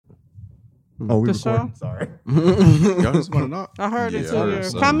Oh, we The recording? show? Sorry. Y'all just want to knock? I heard it Yeah, too.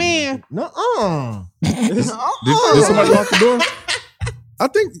 so- Come in. Nuh-uh. Did somebody lock the door? I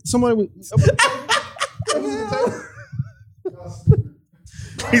think somebody was.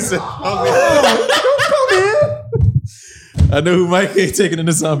 He said, "Come in." I know who Mike ain't taking in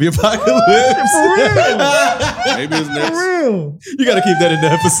the zombie apocalypse. Maybe it's For next. real. You got to keep that in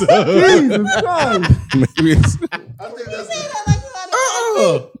the episode. Jesus Christ. Maybe it's.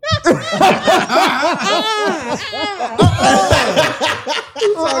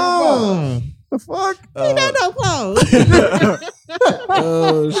 The fuck? He got no clothes.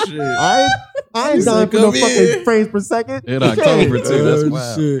 Oh shit! I ain't dying for no fucking frames per second. In October too. That's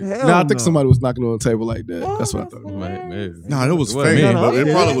wild. Shit. Hell Nah, I think no. somebody was knocking on the table like that. That's what I thought. Maybe. Nah, it was It wasn't fake. me. But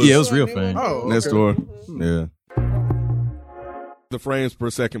it probably was. Yeah, it was real fame. Oh, Next okay. door. Yeah. The Frames Per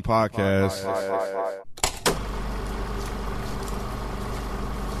Second podcast.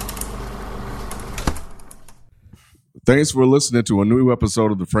 Thanks for listening to a new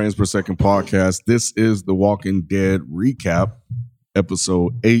episode of the Frames Per Second podcast. This is the Walking Dead recap,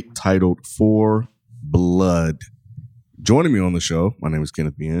 episode 8, titled For Blood. Joining me on the show, my name is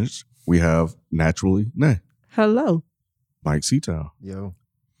Kenneth Bienge. We have Naturally Nay, Hello. Mike Seatow. Yo.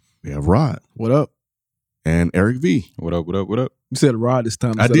 We have Rod What up? and Eric V. What up? What up? What up? You said Rod this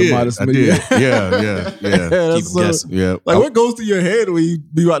time. I instead of did. Modest I Media. did. Yeah. That's Keep so- guessing. Yeah. Like, what goes through your head when you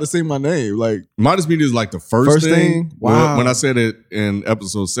be about to say my name? Like, Modest Media is like the first thing. thing? Wow. When I said it in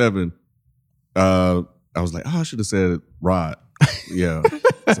episode 7, I was like, I should have said Rod. Yeah.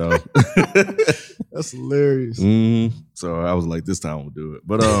 So that's hilarious. so I was like, this time we'll do it.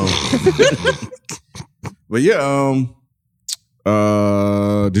 But but yeah,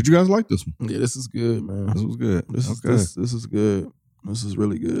 did you guys like this one? Yeah, this is good, man. This was good. This is Okay. this is good. This is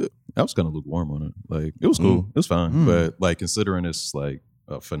really good. I was kind of lukewarm on it. Like it was cool. It was fine. But like considering it's like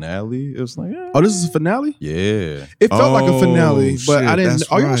a finale, it was like, yeah. Oh, this is a finale? Yeah. It felt like a finale, but shit, I didn't. that's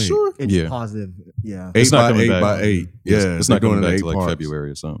Are you right. sure? It's Yeah. positive. Yeah. 8 It's not by coming 8 back. by 8. Yeah. It's not they're going doing it back in to like 8 parts.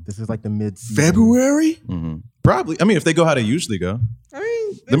 February or something. This is like the mid February? Probably. I mean, if they go how they usually go. I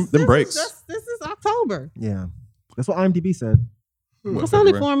mean, Them breaks. This is October. Yeah. That's what IMDb said. It's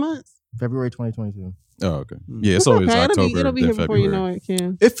only 4 months. February 2022. Oh, okay. Yeah, it's always okay. October. It'll be then here before you February. know it,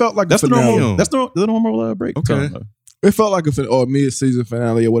 Ken. It felt like That's a the finale. normal. That's the normal break. Okay. time, though. It felt like a mid-season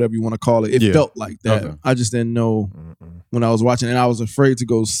finale or whatever you want to call it. It Yeah. felt like that. Okay. I just didn't know when I was watching, and I was afraid to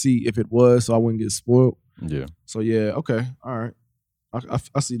go see if it was, so I wouldn't get spoiled. Yeah. So yeah, okay, all right,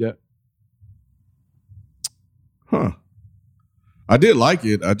 I see that. Huh. I did like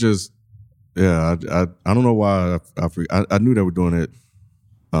it. I just, I don't know why I knew they were doing it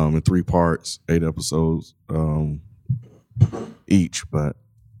in 3 parts, 8 episodes each, but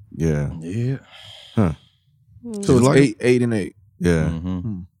yeah. Yeah. Huh. So it's like it? 8 and 8. Yeah.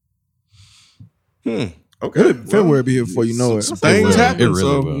 Mm-hmm. Okay. February be here before you know it. Some things happen. It really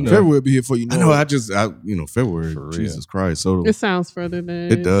so, will. you know. February be here before you know I know. it. February. For real. Jesus Christ. So It sounds further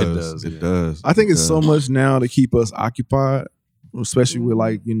than it does. It It does, does. I think it's It so does. much now to keep us occupied, especially with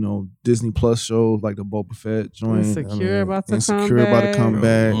like Disney Plus shows like the Boba Fett joint. Insecure about to come Insecure about to come back.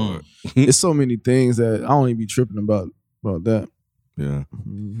 back. Lord. It's so many things that I don't even be tripping about that. Yeah.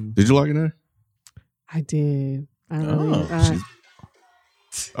 Did you like it there? I did. I really. Oh,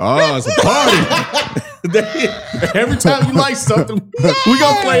 Oh, it's a party. Every time you like something, we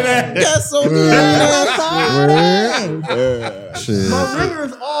gonna play that. That's so Shit. My ringer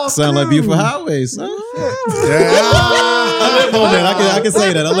is all Sound like through. Beautiful Highway, son. Yeah. I live on that. I can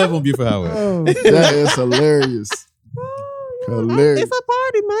say that. I live on Beautiful Highway. That is hilarious. Hilarious. It's a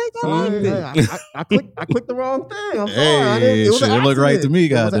party, Mike. I liked it. I clicked the wrong thing. I'm sorry. I didn't, Hey, it was shit, an it looked right accident. to me,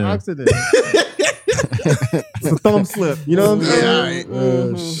 It was an goddamn. accident. It's a thumb slip. You know what I'm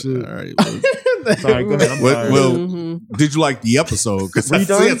saying? Shit. All right. Sorry, go ahead. I'm sorry. Well, did you like the episode? Because We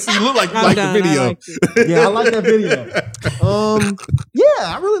done? you look like you I'm like done. the I video. liked it. Yeah, I like that video.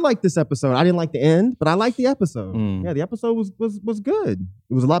 Yeah, I really liked this episode. I didn't like the end, but I liked the episode. Mm. Yeah, the episode was good.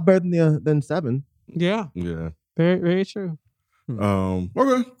 It was a lot better than 7. Yeah, Yeah. very, very true.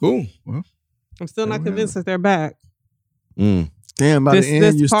 Okay. Cool. Well. I'm still not convinced that they're back. Damn, by the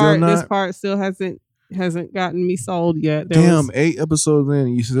end, you're still not. This part still hasn't gotten me sold yet. There Damn, was- 8 episodes in,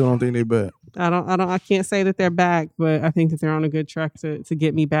 and you still don't think they back. I can't say that they're back, but I think that they're on a good track to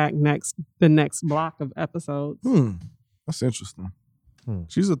get me back the next block of episodes. That's interesting.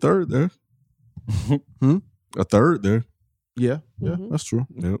 She's a third there. A third there. Yeah, Mhm. that's true.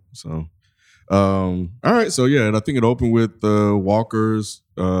 Yep. So, all right. So yeah, and I think it opened with walkers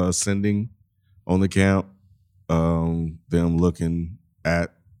ascending on the camp. Them looking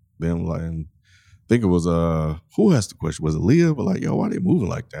at them like, and think it was who asked the question? Was it Leah? But like, yo, why they moving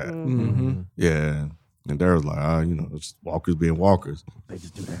like that? Mm-hmm. Yeah. And Daryl's like, you know, it's walkers being walkers. They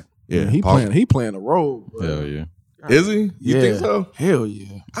just do that. Yeah. He playing a role. Bro. Hell yeah. Is he? You think so? Hell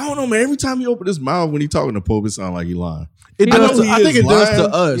yeah. I don't know, man. Every time he open his mouth when he talking to Pope, it sounds like he lying. It I does. know he I think is it does to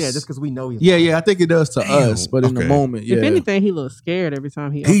lying. us. Yeah, just because we know he's Yeah, I think it does to us. But in the Okay. moment, yeah. If anything, he looks scared every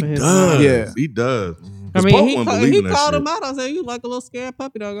time he He opens his does. mouth. Yeah. He does. I 'Cause mean, Pope he, wasn't he believing that called shit. him out. I said, "You like a little scared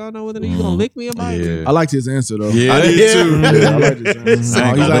puppy dog. I don't know whether you gonna lick me or bite me." Yeah. I liked his answer though. Yeah. I did too. Yeah, I liked his answer. I ain't He's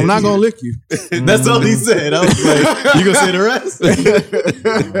gonna like, I'm lick not you. gonna lick you. That's all he said. I was like, you gonna say the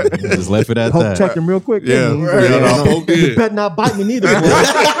rest? Just left it at Pope that. checked him real quick. Yeah. didn't he? Right. Yeah, Pope You did. better not bite me neither, boy.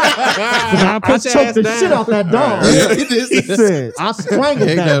 I Put your choked ass the down. shit off that dog. Yeah, he did. He said, I strangled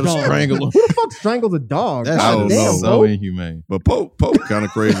Ain't that gotta dog. strangle him. Who the fuck strangles a dog? That I God don't shit know. damn, is so Pope. inhumane. But Pope kind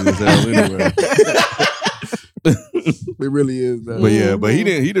of crazy as hell anyway. It really is that. But yeah, but he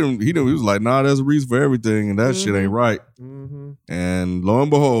didn't. He was like, nah, there's a reason for everything, and that shit ain't right. Mhm. And lo and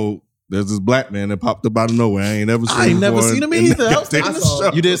behold, there's this black man that popped up out of nowhere. I ain't never seen. I ain't never before seen him in either. the I was thinking goddamn this-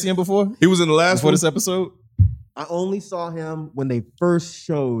 show. You did see him before? He was in the last Before one. this episode? I only saw him when they first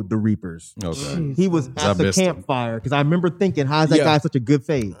showed the Reapers. Okay. He was I at the missed him. campfire because I remember thinking, how is that Yeah. guy such a good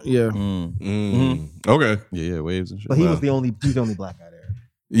fade? Yeah. Okay. Yeah, waves and shit. But he Wow. was the only black guy there.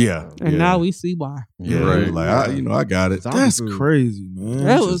 Yeah. And yeah. now we see why. Yeah. Right. Like I got it. Zombie That's food. crazy, man.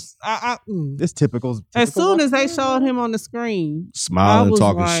 That was It's typical. as soon as they Black showed him on the screen. I Smiling, was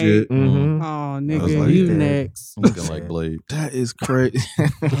talking like, shit. Mhm. Oh, was nigga, like, you damn. next. Looking like Blade. That is crazy.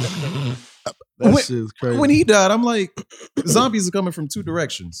 When- That shit is crazy. When he died, I'm like, zombies are coming from two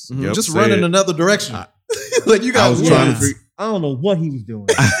directions. Yep, Just say run in it. another direction. Like you I guys was trying to Yeah. I don't know what he was doing.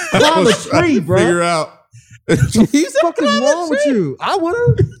 Climb a tree, bro. Figure out. What the fuck is wrong with you? I would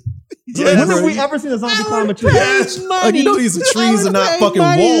have. Yeah, when bro. have we ever seen a zombie climb a tree? Like you know these are trees and not fucking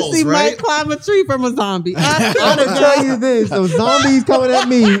walls, See right? Mike climb a tree from a zombie. I'm gonna tell you this: those zombies coming at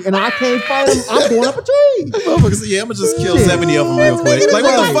me, and I can't fight them. I'm going up a tree. Motherfuckers say, yeah, I'm gonna just kill Shit. 70 of them real quick. Like,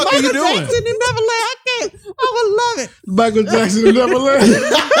 what the fuck are you doing? Jackson in Neverland. I can't. I would love it. Michael Jackson in Neverland.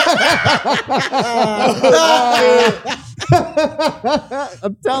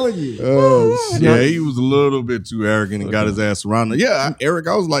 I'm telling you. Oh, Yeah, he was a little bit too arrogant and got his ass surrounded. Yeah, Eric,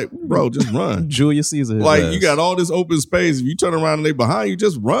 I was like, bro, just run. Julius Caesar. his Like ass. you got all this open space. If you turn around and they behind you,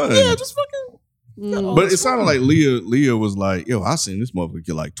 just run. Yeah, just fucking. But it sounded like Leah was like, yo, I seen this motherfucker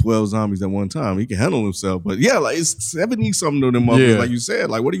kill like 12 zombies at one time. He can handle himself. But yeah, like it's 70 something of them motherfuckers, Yeah. like you said.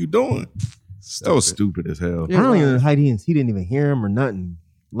 Like, what are you doing? That was stupid as hell. I don't even know how he didn't even hear him or nothing.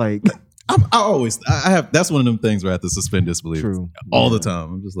 Like, I have. That's one of them things where I have to suspend disbelief true. all the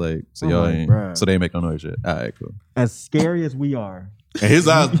time. I'm just like, so I'm y'all like, ain't. bruh. So they ain't make no noise yet. All right, cool. As scary as we are. And his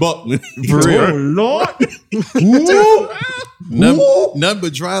eyes buckling. Oh, Lord. None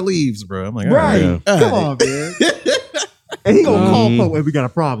but dry leaves, bro. I'm like, all Right. right. Come on, man. And he gonna call Pope when we got a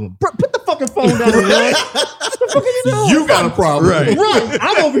problem. Put the fucking phone down, man. What the fuck are you doing? You got a problem. Right. Right.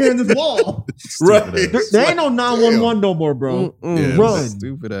 I'm over here in this wall. Right. There ain't no 911 no more, bro. Yeah, Run.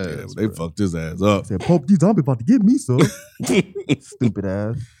 Stupid Yeah, ass. they fucked his ass up. Said, Pope, these zombies about to get me, son. Stupid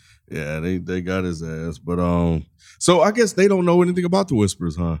ass. Yeah, they got his ass. But so I guess they don't know anything about the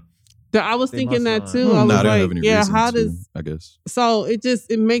Whispers, huh? I was They thinking that must too. not. I was Nah, they don't have like, any yeah, reason how to, does I guess. so it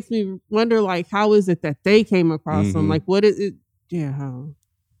makes me wonder, like, how is it that they came across them? Mhm. Like, what is it? Yeah, how?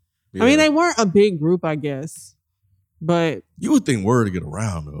 Yeah. I mean, they weren't a big group, I guess, but you would think word to get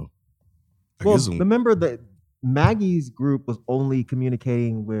around though. I Well, guess remember that Maggie's group was only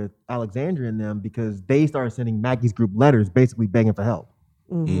communicating with Alexandria and them because they started sending Maggie's group letters basically begging for help.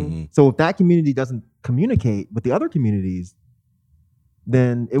 mhm. Mhm. So if that community doesn't communicate with the other communities,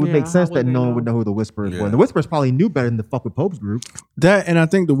 then it would Yeah, make sense how would that they no one know? would know who the Whisperers Yeah. were. And the Whisperers probably knew better than the fuck with Pope's group. That and I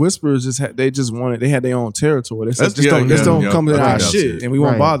think the Whispers they just wanted they had their own territory. They said That's- just yeah, don't just yeah, don't yeah. come to I think our that's shit it. and we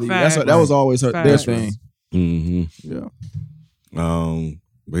won't Right. bother you. That's Facts. that was always their Facts. thing. Mhm. Yeah.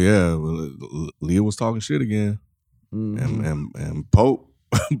 But yeah, Leah was talking shit again, Mhm. and Pope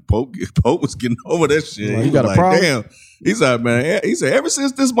was getting over that shit. Like, He you got was a problem? Damn. He's like, man. He said, ever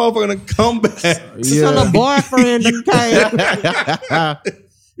since this motherfucker done come back, Till a boyfriend came.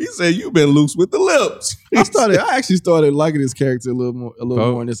 he said you've been loose with the lips. I actually started liking his character a little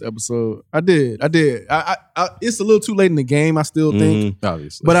Oh. more in this episode. I did. I it's a little too late in the game, I still think.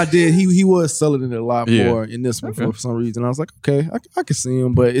 Obviously. But I did. He was selling it a lot Yeah. more in this one Okay. for some reason. I was like, okay, I can see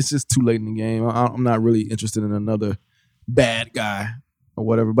him, but it's just too late in the game. I'm not really interested in another bad guy or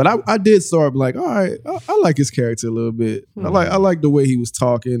whatever. But I did start like, all right, I like his character a little bit. I like the way he was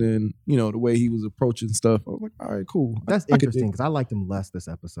talking and the way he was approaching stuff. I was like, all right, cool. That's I could interesting dig- because I liked him less this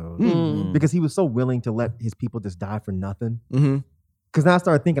episode Mm. because he was so willing to let his people just die for nothing. Mhm. Because now I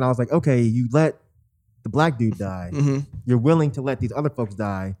started thinking, I was like, okay, you let the black dude die. Mhm. You're willing to let these other folks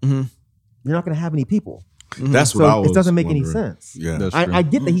die. Mhm. You're not going to have any people. That's what I So was it doesn't make any wondering. sense. Yeah. That's I, true. I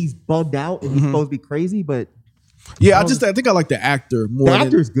get that he's bugged out and he's supposed to be crazy, but Yeah, I think I like the actor more. the than,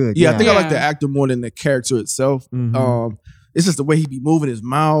 actor's good. Yeah, I think I like Yeah. the actor more than the character itself. Mhm. It's just the way he be moving his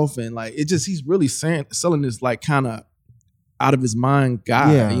mouth and like he's really selling this like kind of out of his mind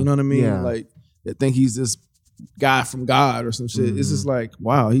guy. Yeah, You know what I mean? yeah. Like they think he's this guy from God or some shit. It's just like,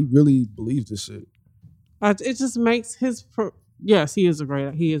 wow, he really believes this shit. It just makes yes, he is a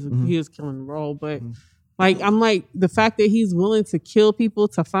great. He is killing the role, but like I'm like the fact that he's willing to kill people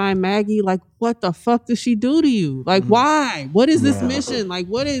to find Maggie. Like, what the fuck does she do to you? Like, why? What is this mission? Like,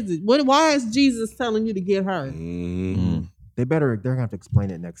 what is it? Why is Jesus telling you to get her? Mhm. they're gonna have to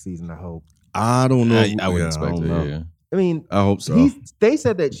explain it next season. I hope. I don't know. I would Yeah, expect don't it. know. Yeah. I mean, I hope so. they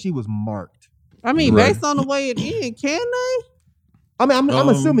said that she was marked. I mean, Right. based on the way it ended, can they? I mean, I'm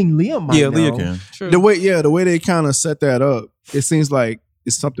assuming Leah might. Yeah, know. Leah can. True. The way they kind of set that up, it seems like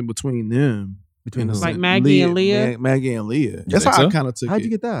it's something between them. Between And who? it's Like Maggie and Leah? Maggie and Leah. That's think how I so? kind of took How'd it. you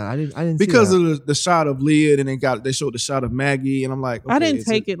get that? I didn't Because see that. of the shot of Leah, and then they showed the shot of Maggie, and I'm like, I okay, didn't is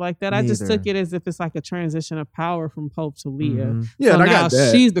take it like that. I just Neither. took it as if it's like a transition of power from Pope to Leah. Mhm. Yeah, so and I now got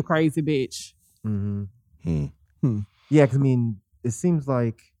that. she's the crazy bitch. Mhm. Hmm. Yeah, because I mean, it seems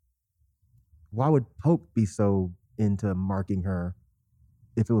like why would Pope be so into marking her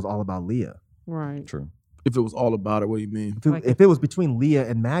if it was all about Leah? Right. True. If it was all about it, what do you mean? If it was between Leah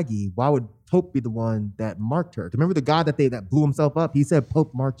and Maggie, why would Pope be the one that marked her? 'Cause remember the guy that blew himself up? He said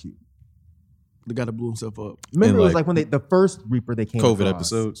Pope marked you. The guy that blew himself up. Remember, And, it was like, like when the first Reaper they came COVID across.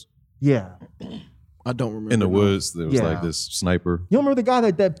 episodes Yeah. I don't remember. in the no. woods. There was Yeah. like this sniper. You don't remember the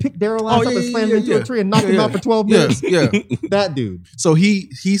guy that picked Daryl Oh, ass up yeah, and slammed yeah, him into yeah. a tree and knocked him Yeah, out for 12 Yeah, minutes? yeah. That dude. So he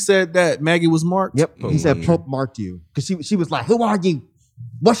said that Maggie was marked. Yep. He said Pope marked you. Because she was like, who are you?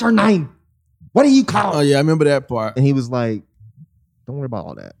 What's your name? What do you call? Oh yeah, I remember that part. And he was like, don't worry about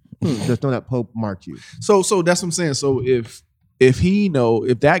all that. Just know that Pope marked you. So that's what I'm saying. So if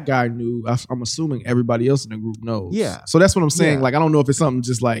that guy knew, I'm assuming everybody else in the group knows. Yeah. So that's what I'm saying. Yeah. Like I don't know if it's something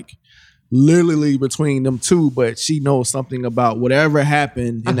just like literally between them two, but she knows something about whatever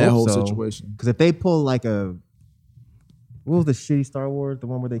happened in I that hope whole so. situation. Because if they pull like what was the shitty Star Wars, the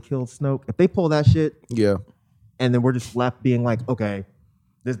one where they killed Snoke? If they pull that shit Yeah. and then we're just left being like, okay,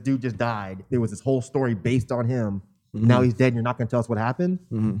 this dude just died. There was this whole story based on him. Now he's dead and you're not going to tell us what happened.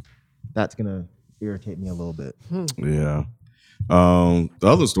 Mhm. That's going to irritate me a little bit. Yeah. The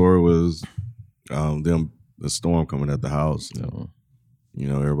other story was the storm coming at the house. You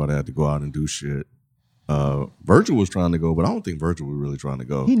know, everybody had to go out and do shit. Virgil was trying to go, but I don't think Virgil was really trying to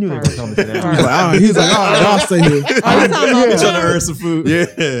go. He knew they were coming to that. He's like, all right, I'll stay here. Are you talking about Trying to earn some food.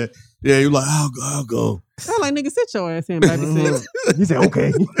 Yeah. Yeah, he was like, I'll go. I'm like, nigga, sit your ass in, baby. Sit. He said,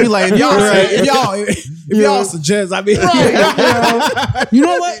 okay. He's like, if y'all suggest, I mean, You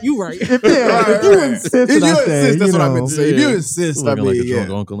know what? You right. If you insist, If and you I say, insist, that's you what I know. meant to say. If you insist, I Looking mean, like a yeah.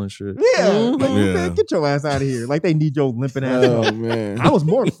 drunk uncle and shit. Yeah. Like, Yeah. man, get your ass out of here. Like they need your limping ass. Oh home. man. I was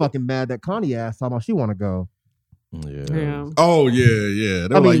more fucking mad that Connie asked how much she want to go. Yeah. Yeah. Oh, yeah.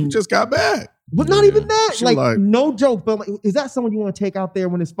 They're I like, mean- you just got back. But not even that. She Like, like- no joke. But like, is that someone you want to take out there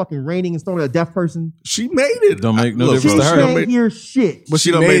when it's fucking raining and storming, a deaf person? She made it. Don't make no Look, She difference to her. can't hear shit. But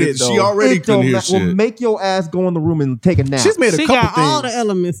she done She made made it. it, She though. already It couldn't don't hear ma- Well, shit. make your ass go in the room and take a nap. She's made a She couple got all the things.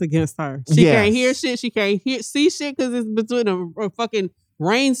 elements against her. She Yes. can't hear shit. She can't see shit because it's between a fucking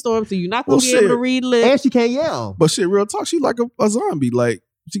rainstorm. So you're not gonna Well, be able to shit. read and lips. she can't yell. But shit, real talk, she like a zombie. Like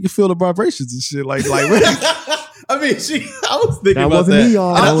she can feel the vibrations and shit. Like I mean, I was thinking That about wasn't that. me,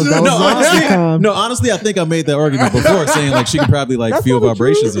 y'all. And That was no, honestly, last time. no, honestly, I think I made that argument before, saying like she can probably like That's feel probably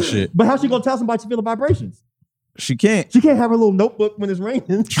vibrations true. and shit. But how's she gonna tell somebody she feel the vibrations? She can't. She can't have her little notebook when it's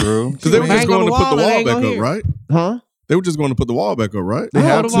raining. True. Because they were Bang just on going the to put the wall and they wall ain't back gonna up, hear. right? Huh? They were just going to put the wall back up, right? They Put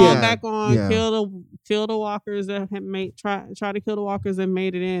have the to. wall Yeah. back on. Yeah. Kill the walkers that had try to kill the walkers and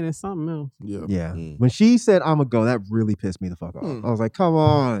made it in. It's something else. yeah. Yeah. Mm. When she said I'm gonna go, that really pissed me the fuck off. Mm. I was like, come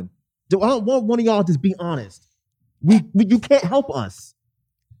on. I don't want one of y'all to just be honest. You can't help us.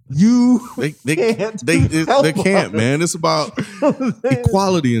 You They can't. can't, help us. man. It's about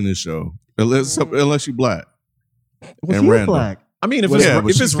equality in this show. Unless you black. Well, and she is random. black. I mean, if But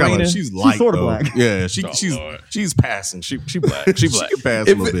it's she's kinda- raining, she's light, sorta though. black. Yeah, Lord. she's passing. she black. She black. She can pass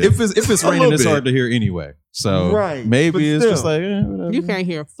a little bit. If it's A raining, little it's bit. hard to hear anyway. So Right, maybe but it's just still. like whatever. You can't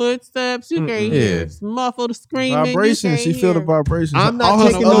hear footsteps. You can't Yeah. hear muffled screaming. Vibrations. You She can't feel the hear. vibrations. I'm all not her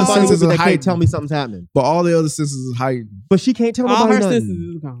taking other nobody senses with is that can't heightened. tell me something's happening. But all the other senses is heightened. But she can't tell All nobody her nothing.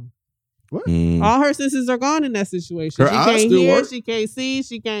 senses is gone. Mm. All her senses are gone in that situation. Her She eyes can't still hear. work? She can't see.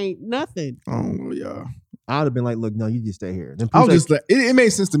 She can't nothing. I don't know, y'all. I would have been like, look, no, you just stay here. Then I was Poussey- just like, it made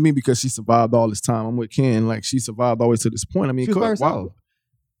sense to me because she survived all this time. I'm with Ken. Like, she survived always to this point. I mean, she was by herself. wow.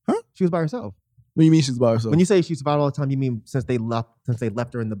 Huh? She was by herself. What do you mean she's by herself? When you say she survived all the time, you mean since they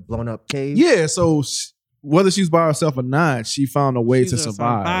left her in the blown up cave? Yeah, so whether she's by herself or not, she found a way She's to a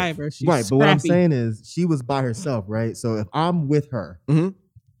survive. survivor. She's Right, but what I'm scrappy. saying is she was by herself, right? So if I'm with her, Mhm.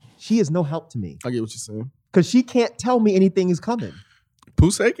 she is no help to me I get what you're saying. because she can't tell me anything is coming.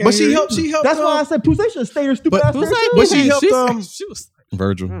 Poussey can't But she hear helped. you. She helped. That's why I said Poussey should stay her stupid But ass Who's there, like, too. But she helped. she was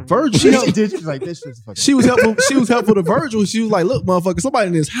Virgil. Virgil. She helped. She like this shit's fucking. She was helpful. She was helpful to Virgil. She was like, "Look, motherfucker, somebody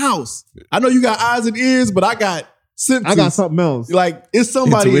in this house. I know you got eyes and ears, but I got senses. I got something else. Like it's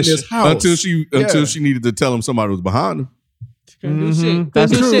somebody Intuition. in this house." Until she Yeah. needed to tell him somebody was behind him. couldn't do Mhm. shit. Couldn't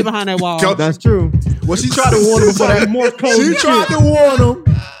That's do true. shit behind that wall. That's true. Well, she tried to warn him before that. Morse code She and tried shit. to warn him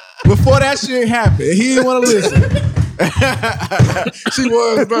before that shit happened. He didn't want to listen. She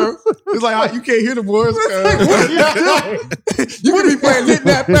was, bro. It's like, oh, you can't hear the words. You can be playing Lit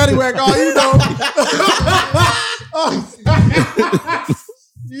That Paddywhack all you know.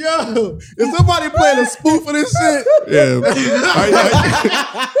 Yo, is somebody playing a spoof of this shit? Yeah.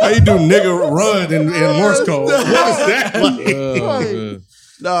 How you do nigga run in Morse code? What is that like?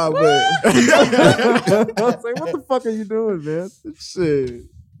 Nah, man. I was like, what the fuck are you doing, man? Shit.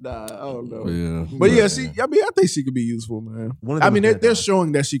 Nah, I don't know. Yeah. But yeah, I think she could be useful, man. One of them I mean, was dead, they're though.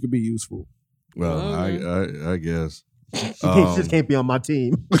 showing that she could be useful. Well, I guess. She just can't be on my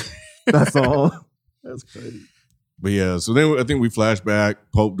team. That's all. That's crazy. But yeah, so then I think we flash back,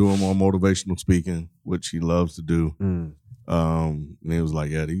 Pope doing more motivational speaking, which he loves to do. Mm. And he was like,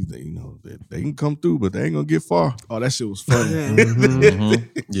 yeah, they can come through, but they ain't gonna get far. Oh, that shit was funny. Yeah. Mhm.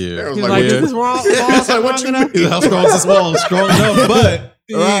 Yeah. It was He's like, like, yeah. is this wrong? It's like, what you mean? How strong is this wall? Strong enough, but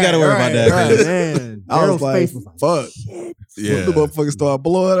you ain't got to worry about that. right. 'cause- Man, I was Daryl's like, face was like, fuck. Yeah. The motherfucker started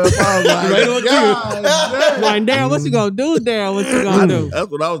blowing up. I was like, Right on God, damn. Like, Darryl, what you gonna do, Darryl? What you gonna do? That's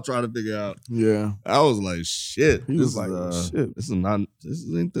what I was trying to figure out. Yeah. I was like, shit. He was like, shit. This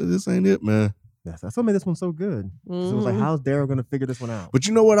ain't it, man. that's what made this one so good. 'Cause it was like, how's Daryl gonna figure this one out? But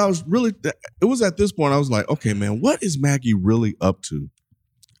you know what? I was really, it was at this point, I was like, okay, man, what is Maggie really up to?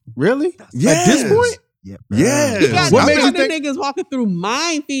 Really? Yes. At this point? Yeah, Yes. You got, What you made got you them niggas walking through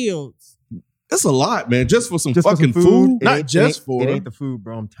minefields. That's a lot, man. Just for some Just for fucking some food. It Not ain't- just it ain't- for- It ain't the food,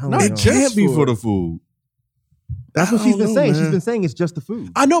 bro. I'm telling Not you. It just can't be for- for the food. That's what I she's don't been know, saying. man. She's been saying it's just the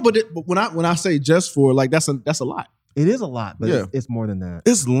food. I know, but when I say just for, like, that's a lot. It is a lot, but Yeah. it's more than that.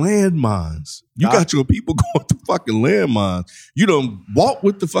 It's landmines. You I- got your people going to fucking landmines. You don't walk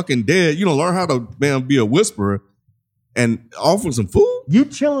with the fucking dead. You don't learn how to, man, be a whisperer and offer some food. You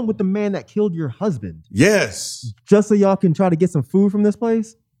chilling with the man that killed your husband Yes. just so y'all can try to get some food from this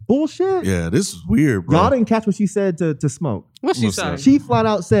place? Bullshit. Yeah, this is weird, bro. Y'all didn't catch what she said to Smoke. What she What's say? that? She flat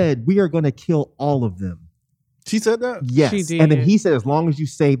out said, we are going to kill all of them. She said that? Yes. She And then did. he said, as long as you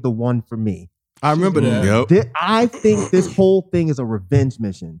save the one for me. I remember that. Yep. I think this whole thing is a revenge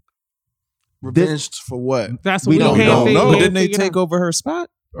mission. Revenge for what? That's what We we, don't can't know. figure- No. But can't didn't they figure take out. over her spot?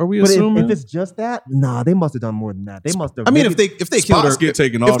 Are we But assuming? if it's just that, nah, they must have done more than that. They must have. I mean, maybe- if they killed her, Spots get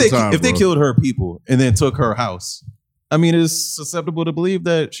taken all if they the time, if they bro. killed her people and then took her house, I mean, it's susceptible to believe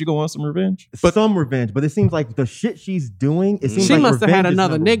that she gonna want some revenge. but some revenge, but it seems like the shit she's doing. It seems She like must have had revenge is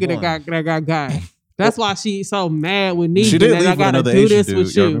another number nigga one. that got. That's why she's so mad with Negan She did that leave I with gotta another do Asian this dude.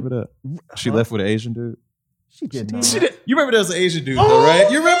 with Y'all you. remember that? She left with an Asian dude. She did not. She did. You remember there was an Asian dude, though, right?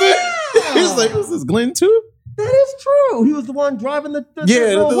 You remember? He was like, "Was this Glenn too?" That is true. He was the one driving the Yeah, the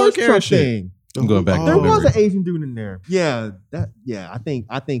little little horse carrot truck shit. thing. I'm going back. There to was memory. an Asian dude in there. Yeah,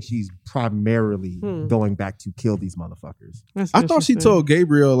 I think she's primarily going back to kill these motherfuckers. That's I what thought she said. told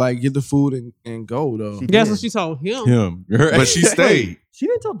Gabriel, like, get the food and go, though. She That's did. what she told him. him, But she stayed. She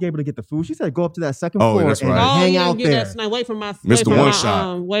didn't tell Gabriel to get the food. She said go up to that second Oh, floor that's and right. Oh, hang yeah, out get there. that snake. Wait for my Mr. wait for One my,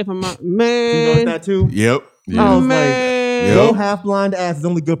 Shot. Wait for my You noticed man. that too? Yep. I was Man. Yep. Your half blind ass is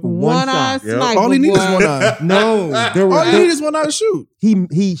only good for one One-eye shot. Yep. sniper. All he needs is boy. one eye. No, there were All he needs is one eye to shoot.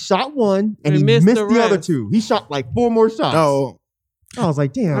 he shot one and And he missed missed the the other rest. two. He shot like 4 more shots. No. I was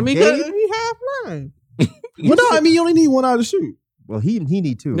like, damn. I mean, Gabe? he half blind. Well, no, I mean, you only need one eye to shoot. Well, he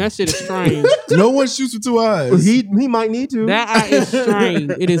need two. That shit is strange. No one shoots with two eyes. Well, he might need to. That eye is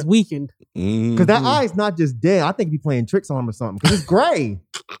strained. It is weakened. Because that eye is not just dead. I think he playing tricks on him or something. Because it's gray.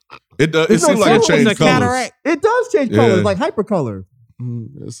 It does. It It's seems no like it soul. changed It's a colors. cataract. It does change Yeah. colors, like hypercolor.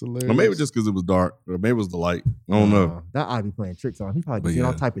 That's hilarious. Or maybe just because it was dark. Or maybe it was the light. I don't know. That eye be playing tricks on him. He probably But be doing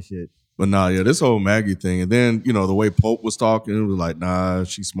all yeah. type of shit. But nah, yeah, this whole Maggie thing. And then, you know, the way Pope was talking, it was like, nah,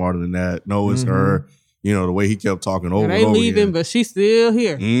 she's smarter than that. No, it's her. You know, the way he kept talking over And and they over leaving, again. but she's still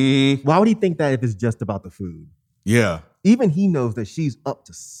here. Why would he think that if it's just about the food? Yeah. even he knows that she's up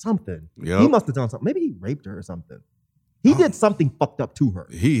to something. Yep. He must have done something. Maybe he raped her or something. He did something fucked up to her.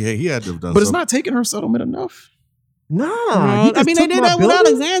 He had to have done But it's something. not taking her settlement enough. Nah. No, he just I mean, they took did my that with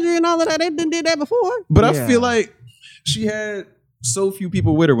building. Alexandria and all of that. They did that before. But Yeah. I feel like she had so few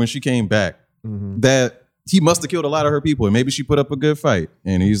people with her when she came back that he must have killed a lot of her people. And maybe she put up a good fight.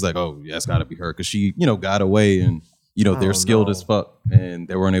 And he's like, oh, yeah, it's got to be her. Because she, got away and, they're skilled as fuck. And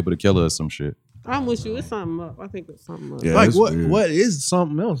they weren't able to kill her or some shit. I'm with you. It's something up. I think it's something up. Yeah, Like it's what? weird. What is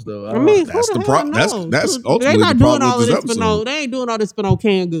something else though? I mean, that's who the the pro- hell that's- knows? that's They're ultimately not the doing problem all with of this this for no. episode. They ain't doing all this for no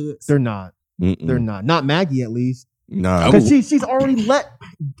canned goods. They're not. They're not. Not Maggie, at least. Nah. Because she's already let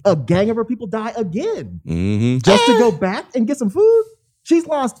a gang of her people die again. Mm-hmm. Just to go back and get some food? She's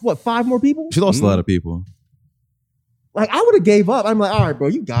lost, what, 5 more people? She lost a lot of people. Like, I would have gave up. I'm like, all right, bro,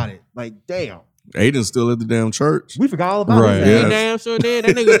 you got it. Like, damn. Aiden's still at the damn church. We forgot all about Right. it. Yeah. They damn sure did.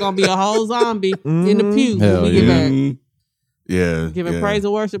 That nigga's gonna be a whole zombie in the pew Hell when we get yeah. back. Mhm. Yeah. Giving yeah. praise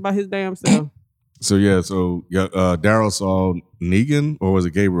and worship by his damn self. So Daryl saw Negan, or was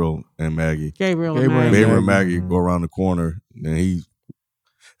it Gabriel and Maggie? Gabriel and Gabriel and Maggie. Gabriel and Maggie. Maggie go around the corner, and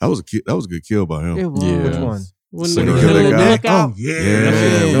that was a good kill by him. It was. Yeah. Which one? When So the they kill that little guy? lookout. Oh, yeah.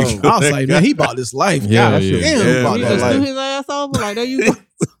 Yeah. I was like, man, he bought this life. Yeah, God, yeah. damn, Yeah. he bought He that just threw life. his ass over like, there you go.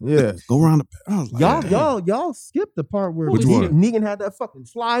 Yeah, go around the. I was like, damn. Y'all skipped the part where Which one? Negan had that fucking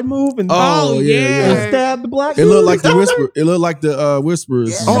slide move and, Oh, yeah, and yeah. stabbed the black It looked like dude. the whisper. It looked like the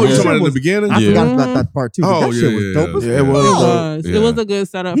whispers. Oh, you Yeah. talking about in the Was- beginning? I Yeah. forgot about that part too. Oh, that shit yeah, was yeah. dope as Yeah, it fuck. was. It was a good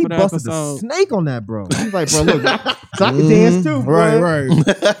setup He for the busted the episode. snake on that, bro. He's like, bro, look, so I can dance too, bro. Right.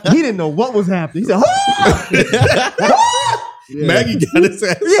 He didn't know what was happening. He said, Maggie got his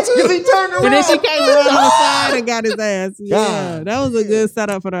ass. because he turned around. And then she came around on the side and got his ass. Yeah, God. that was a good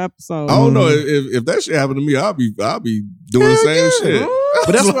setup for the episode. I don't know if that shit happened to me. I'll be doing the same shit.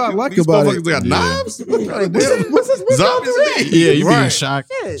 But that's what I like These about it. motherfuckers got knives. Like, what's this Zombies. Yeah, you being Right.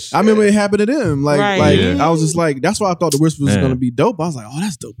 shocked. I remember it happened to them. Like, Right. Yeah. I was just like, that's why I thought the whispers was Yeah. gonna be dope. I was like, oh,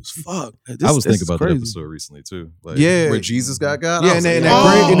 that's dope as fuck. I was This thinking is about crazy. that episode recently too. Like, Yeah. where Jesus got got. Yeah, I was in like, that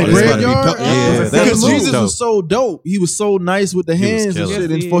oh, in the this is about to be graveyard. Yeah, that because was Jesus dope. was so dope. He was so nice with the He was hands and killer. shit.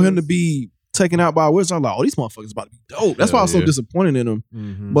 Yes, And he for him is. to be taken out by a wizard, I'm like, oh, these motherfuckers about to be dope. That's why I was so Yeah. disappointed in them.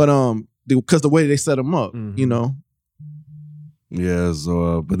 Mm-hmm. But because the way they set him up, Mhm. you know. Yeah,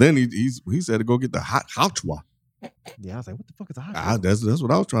 so but then he said to go get the hot hotwa. Yeah, I was like, what the fuck is a hot That's what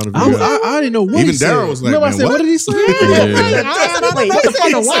I was trying to I, figure out. I didn't know what Even he said. Daryl was like, Remember I man, said, what? what did he say? Yeah. Wait, what the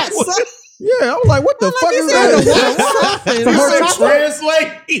fuck is what? Yeah, I was like, what the fuck is that? From her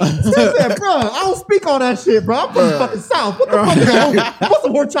translate. He said, bro, I don't speak on that shit, bro. I'm from the fucking South. What the fuck is that? What's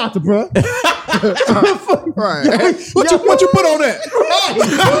some horchata, bro? Right. What you put on that? What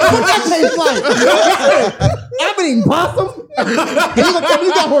that taste like? I've been eating possum. And you gonna tell me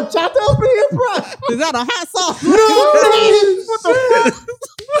you got horchata up in here, bro? Is that a hot sauce? No, what the fuck?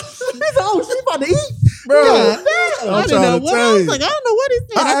 He said, oh, she about to eat. Bro. God I damn. didn't know what. I was like, I don't know what he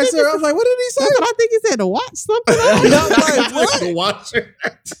said. I asked her, I was like, what did he say? That's what I think he said to watch something. I was like, what? Watch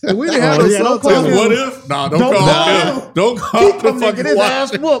it. We didn't have no yeah, don't subtitles. call him. What if? Nah, don't Don't call call him. Don't He call come the to get fucking his watch.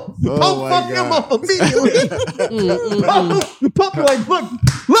 ass whooped. The Oh pump my fucked him God. up immediately. The pump like, look,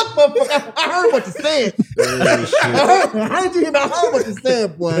 motherfucker, I heard what you said. How did you hear me? I heard what you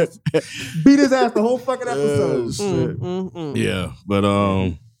said, boy. Beat his ass the whole fucking episode. Shit. Yeah,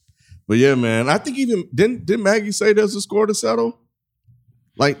 but yeah, man. I think even didn't Maggie say there's a score to settle?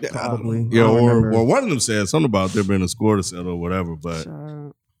 Like that, Probably. yeah, I don't or remember. one of them said something about there being a score to settle or whatever. But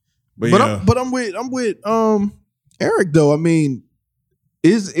But yeah, I'm with Eric though. I mean,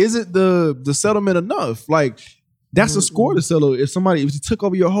 is it the settlement enough? Like that's a score to settle if you took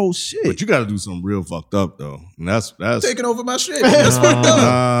over your whole shit. but you got to do something real fucked up though, and that's Taking over my shit. That's fucked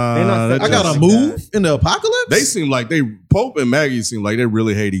up. They not that I setting gotta like move in the apocalypse. They seem like Pope and Maggie seem like they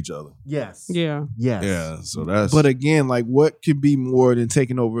really hate each other. Yes. Yeah. Yes. Yeah, so that's But again, like what could be more than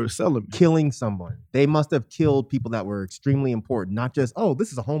taking over a settlement? Killing someone. They must have killed people that were extremely important, not just, oh,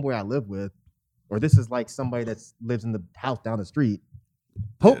 this is a homeboy I live with, or this is like somebody that lives in the house down the street.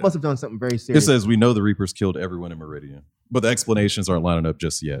 Pope must have done something very It serious. says we know the Reapers killed everyone in Meridian, but the explanations aren't lining up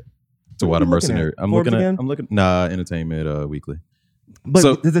just yet to why What are the you looking mercenary. at? Forbes again? I'm looking. Entertainment Weekly. But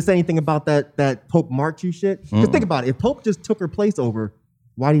So- does it say anything about that Pope marked you shit? Because think about it. If Pope just took her place over,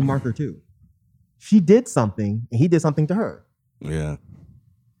 why did he mark her too? She did something, and he did something to her. yeah.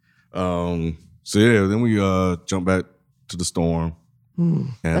 So yeah, then we jump back to the storm and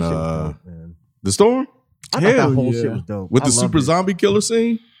That shit was dope, man. the storm I thought that Hell whole yeah. shit was dope. with I the loved super it. zombie killer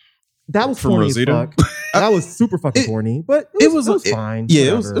scene. That was From corny Rosita? as fuck. That was super fucking corny, but it was fine.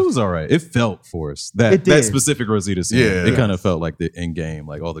 Yeah, Whatever. it was all right. It felt forced. It That did. specific Rosita scene. Yeah. It kind of felt like the end game,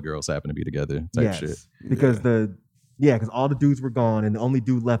 like all the girls happen to be together type Yes, shit. because the Yeah, because all the dudes were gone, and the only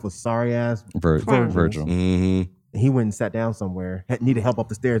dude left was sorry ass. Virgil. Mm-hmm. He went and sat down somewhere. Needed help up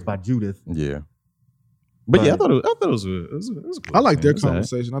the stairs by Judith. Yeah. But yeah, I thought it was a I like their It was all right.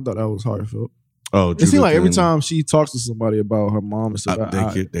 conversation. I thought that was heartfelt. Oh, It seemed like every time she talks to somebody about her mom and stuff,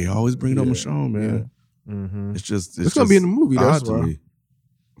 they always bring it up Yeah, Michonne, man. Mm-hmm. It's just it's gonna be in the movie. That's odd to why me.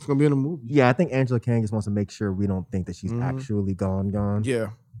 it's gonna be in the movie. Yeah, I think Angela Kang just wants to make sure we don't think that she's Mhm. actually gone. Yeah,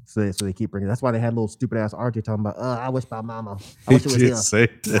 So they keep bringing. That's why they had little stupid ass RJ talking about. I wish my mama. I He wish it was did here. say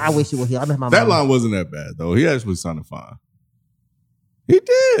that. I wish it was here. I miss my That mama. line wasn't that bad though. He actually sounded fine. He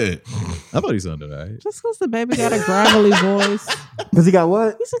did. I thought he sounded all right. Just because the baby got a gravelly voice. Because he got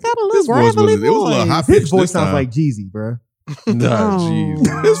what? He's got a His little voice gravelly was it was a little high voice. His pitched. voice This sounds time. like Jeezy, bro. Nah, Oh.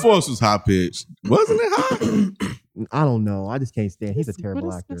 jeez. His voice was high pitched, wasn't it high? I don't know. I just can't stand. He's a terrible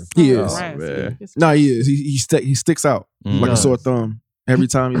What actor. this He song? is. Raspy. man. It's- no, he is. He sticks out like a does. sore thumb every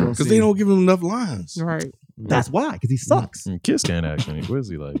time he's on Because scene. they don't give him enough lines. Right. That's why. Because he sucks. Kiss can't act. What is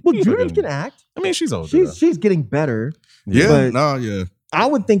he like? Well, He's Judith fucking- can act. I mean, she's older. She's getting better. Yeah, But- no, yeah. I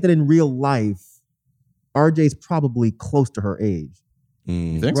would think that in real life, RJ's probably close to her age,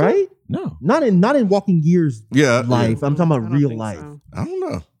 Mm. You think so? right? No. Not in Walking Years Yeah, life. I'm talking I about don't real think life. so. I don't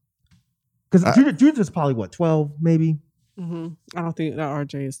know. Because Judith is probably what 12, maybe. Mhm. I don't think that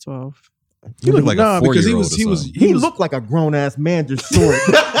RJ is 12. He looked like Nah, a because 4-year-old he was He looked like a grown ass man, just short.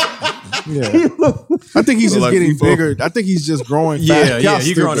 yeah. He looked- I think he's So just like getting people- bigger. I think he's just growing. Yeah, fast. yeah. Y'all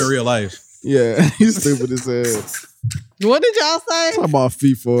He growing in stupid. real life. Yeah, he's stupid as hell. What did y'all say? Talk about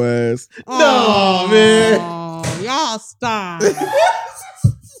FIFA ass. Oh, man. Y'all stop.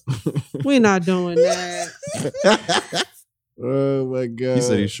 We're not doing that. Oh my god. He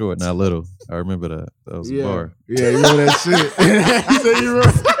said he's short, not little. I remember that. That was a yeah. bar. Yeah, you remember that shit. He said you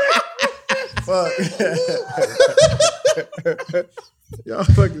remember. Fuck. Y'all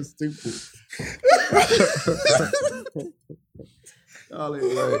fucking stupid. Y'all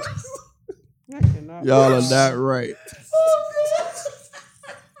ain't right. I cannot. Y'all are not right.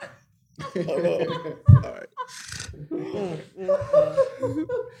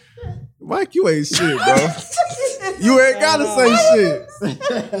 Mike, you ain't shit, bro. You ain't gotta say shit.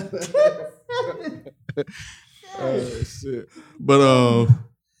 Oh shit. But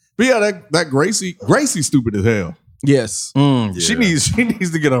yeah, that Gracie's stupid as hell. Yes. She needs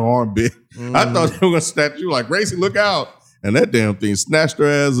to get her arm bit. I thought they were gonna snatch you like Gracie, look out. And that damn thing snatched her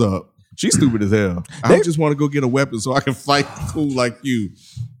ass up. She's stupid as hell. I just want to go get a weapon so I can fight cool like you.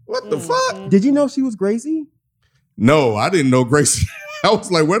 What the fuck? Did you know she was Gracie? No, I didn't know Gracie. I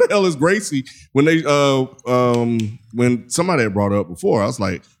was like, where the hell is Gracie? When they when somebody had brought her up before, I was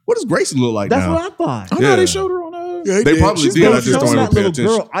like, what does Gracie look like That's now? what I thought. I know they showed her on They probably She's did. I gonna just show don't that even pay little attention.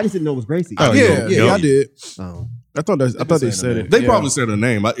 girl. I just didn't know it was Gracie. Oh, Yeah, I did. Oh. I thought they saying said her it. name. They Yeah. probably said her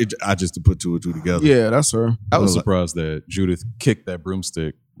name. I just put two and two together. Yeah, that's her. I was Well, surprised that Judith kicked that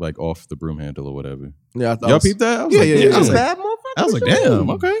broomstick like off the broom handle or whatever. Yeah, I thought Y'all peeped that? I was Yeah, like, yeah, yeah. I was like, Bad motherfucker. I was like, What you damn,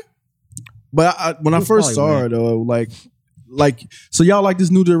 mean? okay. But when I was first probably saw her though, like, so y'all like this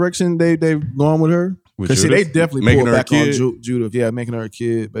new direction they've gone with her? With Because they Judith? definitely Making pulled her a back on kid? Judith. Yeah, making her a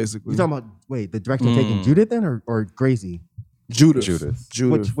kid basically. You talking about the direction they're taking Judith then or Gracie? Judith.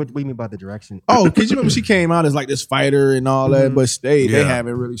 Judith. What do you mean by the direction? Oh, because you remember she came out as like this fighter and all that, but they Yeah.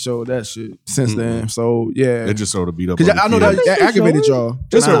 haven't really showed that shit since then. So yeah, They just sort of beat up. because other I know kids. that aggravated showed y'all.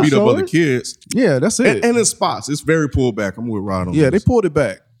 Just Nah. her beat up Show other it? kids. Yeah, that's it. And in spots. It's very pulled back. I'm with Rod on Yeah, they this. pulled it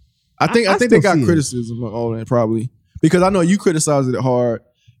back. I think I they still got see it. criticism of all that probably because I know you criticized it hard,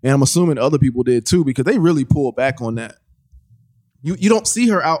 and I'm assuming other people did too because they really pulled back on that. You don't see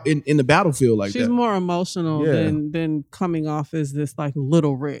her out in the battlefield like She's that. more emotional Yeah. than coming off as this like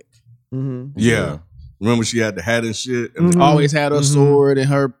little Rick. Mm-hmm. Yeah. Remember she had the hat and shit? And Always had her sword and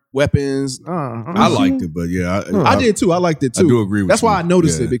her weapons. I liked it, but yeah. I did too. I liked it too. I do agree with That's you. why I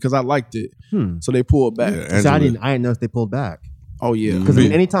noticed Yeah. it because I liked it. Hmm. So they pulled back. Yeah, So I Angela- didn't notice they pulled back. Oh yeah. Because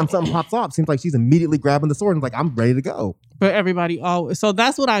Mhm. anytime something pops up, it seems like she's immediately grabbing the sword and like, I'm ready to go. But everybody always so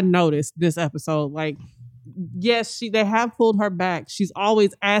that's what I noticed this episode. Like, yes, they have pulled her back. She's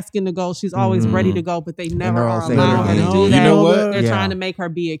always asking to go. She's always ready to go, but they never they're all are saying, allowing her to "No, do you that. know what? They're Yeah. trying to make her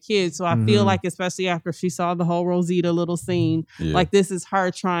be a kid. So I feel like, especially after she saw the whole Rosita little scene, Yeah. like this is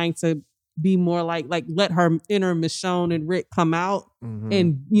her trying to be more like let her inner Michonne and Rick come out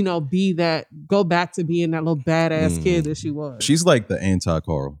and be that, go back to being that little badass kid that she was. She's like the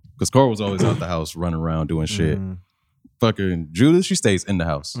anti-Carl. Because Carl was always out the house running around doing shit. Fucking Judith, she stays in the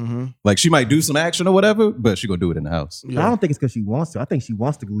house. Like she might do some action or whatever, but she gonna do it in the house. But I don't think it's because she wants to. I think she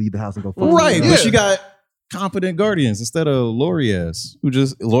wants to leave the house and go fuck Right, herself. but she got competent guardians instead of Lori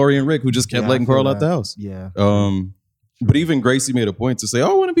and Rick, who just kept Yeah, I letting feel Carl out that. the house. Yeah. But even Gracie made a point to say,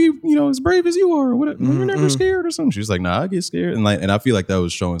 "Oh, I want to be, as brave as you are. Or whatever. You're never scared or something." She's like, "Nah, I get scared," and I feel like that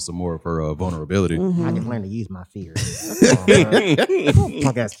was showing some more of her vulnerability. I just learned to use my fear.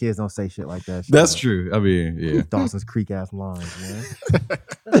 Punk ass kids don't say shit like that. That's true. I mean, yeah. Dawson's Creek ass lines, man.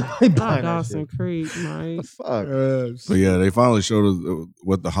 Not Dawson Creek, Mike. Fuck. So yeah, they finally showed us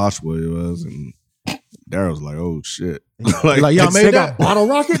what the Hoshway was, and Daryl's like, "Oh shit!" Like y'all made They that? got bottle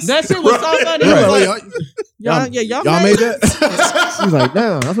rockets. That shit was so funny. He Right. was like, Like, y'all y'all made that? He's like,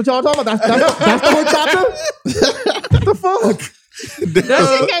 "Damn, that's what y'all talking about. That's the whole chapter. What the fuck?" that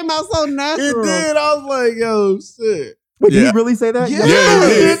shit came out so natural. It did. I was like, yo, shit. Wait, did Yeah. he really say that? Yeah, he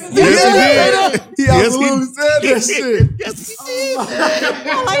did. Yes, He absolutely said that shit.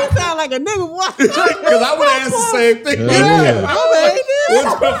 Like, you sound like a nigga. What? Because I would have asked the same thing. What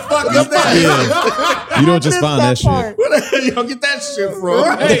What the fuck is that? You don't just find that shit. Where the hell y'all get that shit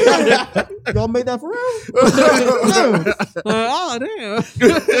from? Y'all made that for real? Oh, damn.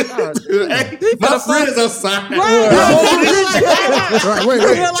 Hey, my friend is outside. Right, wait.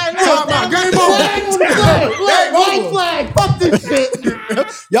 You're like, Talk about game over. White flag. Fuck this shit.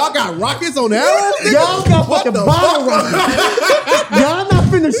 Y'all got rockets on arrows? Y'all got fucking bottle rockets. Y'all not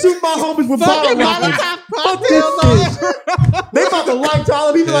finna shoot my homies with bottle rockets. Fuck this shit. They about to light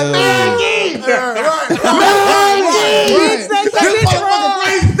Tyler. He be like, Maggie! These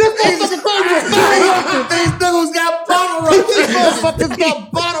niggas got bottle rockets. These motherfuckers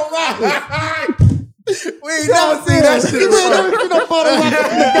got bottle rockets. We ain't never seen that shit. You ain't never seen no bottle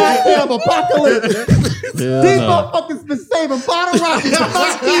rockets in the goddamn apocalypse. These motherfuckers been saving bottle rockets for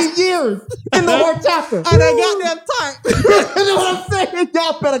 13 years in the whole chapter. Oh, they goddamn tight. You know what I'm saying?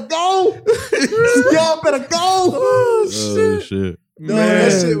 Y'all better go. Y'all better go. Oh shit. No,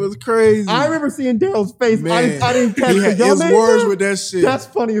 that shit was crazy. I remember seeing Daryl's face. Man, I didn't catch he it. had Y'all his made words that? with that shit. That's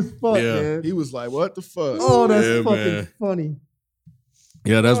funny as fuck, Yeah. man. He was like, what the fuck? Oh, that's Yeah, fucking man. funny.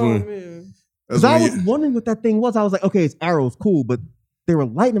 Yeah, that's Oh, when. man. That's Because I when was wondering what that thing was. I was like, okay, it's arrows, cool, but they were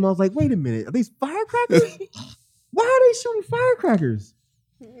lighting them. I was like, wait a minute, are these firecrackers? Why are they shooting firecrackers?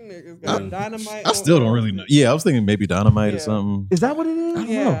 Niggas got dynamite. I still don't really know. Yeah, I was thinking maybe dynamite or Yeah. something. Is that what it is?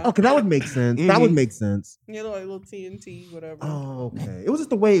 Yeah. Okay, that would make sense. That would make sense. You know, like little TNT, whatever. Oh, okay. It was just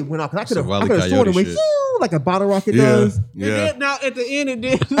the way it went off. I could have Wile E. sworn it Coyote went shit. phew, like a bottle rocket yeah, does. It yeah. did, now, at the end, it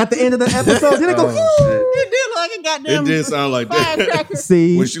did. At the end of the episode, then it go Oh, phew. It did look like a goddamn It did sound like that firecracker.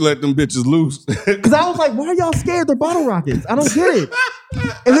 See, when she let them bitches loose. because I was like, why are y'all scared? They're bottle rockets. I don't get it.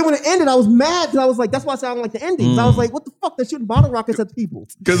 And then when it ended, I was mad because I was like, that's why I sounded like the endings. I was like, what the fuck? They're shooting bottle rockets at the people.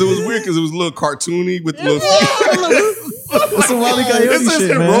 Because it was weird. Because it was a little cartoony with the little. What's some Wile E. Coyote It says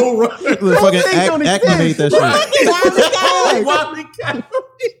shit, it man? roll right. Look, fucking things don't acclimate that shit. Wile E. Coyote.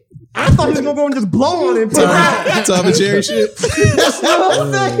 I thought he was gonna go and just blow on it. And put it out. Tom and Jerry shit. That's what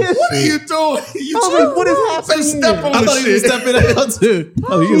I'm saying. What are you doing? You I was like, what is happening? Say step on I the thought he was shit. stepping it out too.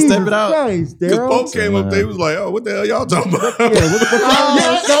 Oh, he was stepping it out. Christ, Because Daryl. Pope came up there, he was like, "Oh, what the hell y'all talking about?" Yeah,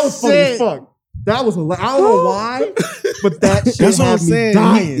 that was funny as shit. fuck. That was hilarious. I don't know why, but that shit That's what I'm had me saying.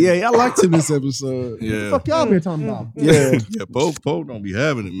 dying. Yeah, I liked him this episode. Yeah, Fuck y'all been talking about. Yeah. yeah. Pope don't be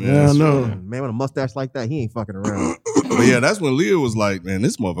having it, man. Yeah, I That's know. right. Man, with a mustache like that, he ain't fucking around. But yeah, that's when Leah was like, "Man,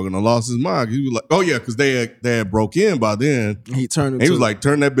 this motherfucker done lost his mind." He was like, "Oh yeah," because they had broke in by then. He turned And into he was like,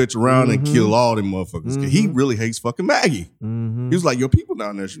 "Turn that bitch around and Mhm. kill all them motherfuckers." 'Cause He Mhm. really hates fucking Maggie. Mm-hmm. He was like, "Your people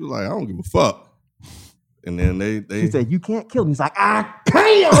down there." She was like, "I don't give a fuck." And then they He said, "You can't kill him." He's like, "I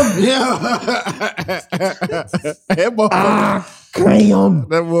can't. that motherfucker, Damn.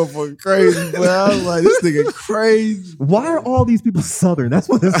 that motherfucker crazy, but I was like, this nigga crazy. Why are all these people Southern? That's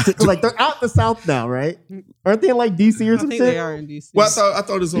what it's like. They're out the South now, right? Aren't they in like DC or I some think shit? they are in DC. Well, I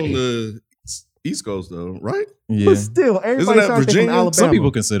thought it's on the East Coast though, right? Yeah. But still, everybody that trying to take from Virginia? Alabama. Some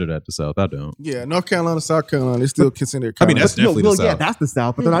people consider that the South. I don't. Yeah, North Carolina, South Carolina, they still consider I mean, Carolina. that's definitely the yeah, South. that's the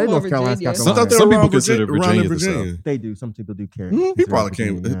South. But then I didn't know if Carolina, Virginia. South I thought Carolina. they Some were people around consider around in Virginia the They do. Some people do care. He probably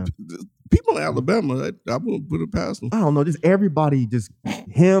came. Yeah. People in Alabama, I wouldn't put it past them. I don't know. Just everybody, just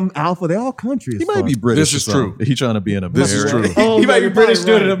him, Alpha. They all country. He might be British. This is or something. true. He trying to be an This American. is true. Oh, He might be you're British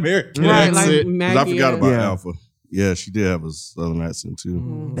probably doing an right. American Right, accent. like 'Cause Maggie. I forgot about Yeah. Alpha. Yeah, she did have a southern accent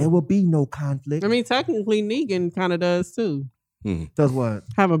too. There will be no conflict. I mean, technically, Negan kind of does too. Does what?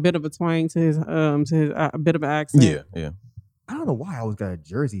 Have a bit of a twang to his a bit of an accent. Yeah, yeah. I don't know why I always got a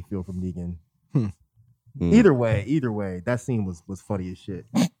Jersey feel from Negan. Mm. Either way, that scene was funny as shit.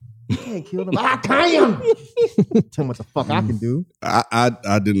 You can't kill them. I can. Tell me what the fuck I can do.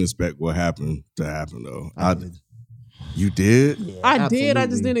 I didn't expect what happened to happen though. did. You did? Yeah, I did. I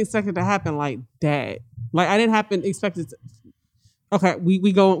just absolutely. didn't expect it to happen like that. Like I didn't expect it to. Okay, we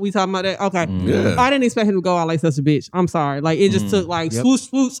talking about that. Okay, Yeah. I didn't expect him to go out like such a bitch. I'm sorry. Like it just took like Yep. swoosh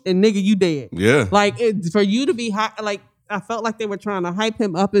swoosh and nigga, you dead. Yeah. Like for you to be hot, like I felt like they were trying to hype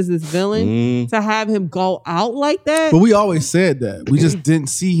him up as this villain to have him go out like that. But we always said that. We just didn't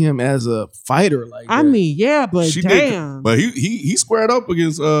see him as a fighter like that. I mean, yeah, but She damn. did, but he squared up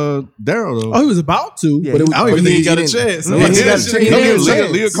against Daryl though. Oh, he was about to, Yeah, but it was, I don't even think he got a didn't. chance. Yeah, Yeah, he got a chance. He got a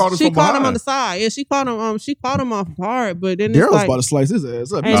chance. Leah caught him She from caught him behind. on the side. Yeah, she caught him off hard. But then Daryl it's was like, about to slice his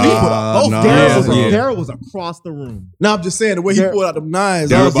ass up. And He he- put up both. nah. Daryl was across the room. No, I'm just saying the way he pulled out the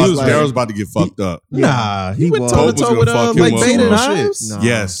knives. Daryl's about to get fucked up. Nah, he went was. toe to Pope was toe gonna with fuck like him up. Beta and Knives? shit. Nah.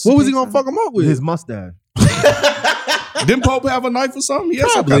 Yes. What was he gonna fuck him up with? His mustache. Didn't Pope have a knife or something? He had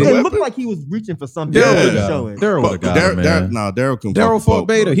some It kind of looked weapon. like he was reaching for something. Daryl He would've didn't got show him. it. Daryl would have got him, man. Daryl can Daryl fuck fought Pope.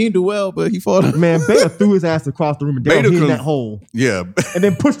 Beta. He didn't do well, but he fought him. Man, Beta threw his ass across the room and Daryl Beta hit in couldn't- that hole Yeah. and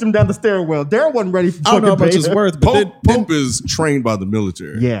then pushed him down the stairwell. Daryl wasn't ready for I don't know how fucking much it's Beta. worth, but Pope is trained by the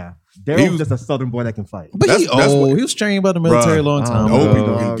military. Yeah. He Daryl was- was just a southern boy that can fight. But That's old. what- He was trained by the military a long time The old Oh, people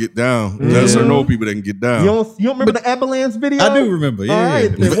ago. can dog. get down. Yeah. There's certain old people that can get down. You don't remember the ambulance video? I do remember, yeah. All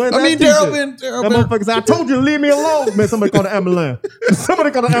right, then. Where's I mean, that Daryl teacher? been That motherfucker said, I told you to leave me alone. Man, somebody called the ambulance.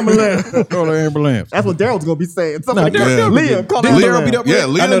 Somebody called the ambulance. Call the ambulance. That's what Daryl's going to be saying. Somebody Nah, Daryl- Leah, call the Did Daryl ambulance. beat up Yeah, Rick?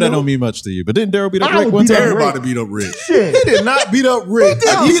 Leah I know that knew. don't mean much to you, but didn't Daryl beat up I Rick would one beat up time? Rick. Everybody beat up Rick. Shit. He did not beat up Rick. He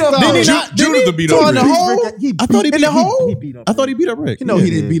beat up Did he Rick. not? Judith beat So up in the Rick. hole? I thought he beat in the hole. He beat up I thought he Rick. beat up Rick. No, he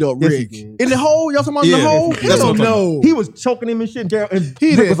didn't beat up Yes, he Rick. did. In the hole? Y'all talking about in the Yeah, hole? yes, he Hell did. That's what no. He was choking him and shit. Daryl and He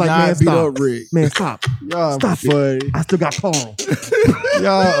Rick did was like, not man, beat stop. up Rick. Man, stop. Y'all Stop it. funny. I still got Carl.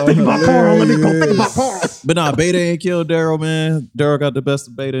 Y'all Think about Carl. Let me go. Think hilarious. about Carl. But nah, Beta ain't killed Daryl, man. Daryl got the best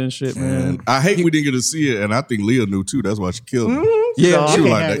of Beta and shit, man. And I hate we didn't get to see it, and I think Leah knew too. That's why she killed him. Yeah, No, she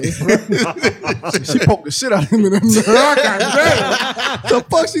was I like can't have that. She poked the shit out of him in the The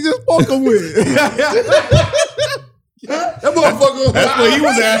fuck she just poked him with? That motherfucker. That's what he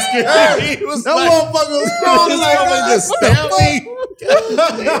was asking. He was That like, motherfucker was strong this like motherfucker that. just stabbed me.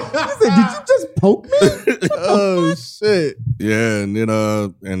 I said, did you just poke me? Oh shit. Yeah, and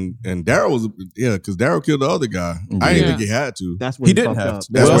then and Daryl was because Daryl killed the other guy. I didn't Yeah. think he had to. That's what He didn't fucked have up. to.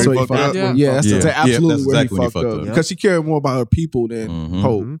 That's Well, where he what fucked fucked up. up. Yeah. Yeah, that's Yeah. absolutely Yeah, that's where exactly he when he fucked fucked up. up. Because she cared more about her people than Mhm.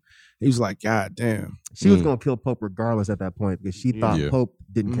 Pope. Mhm. He was like, God damn. She was going to kill Pope regardless at that point because she thought Yeah. Pope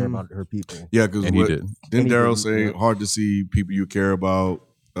didn't care Mhm. about her people. Yeah, because And he did. didn't And he Daryl didn't, say yeah. hard to see people you care about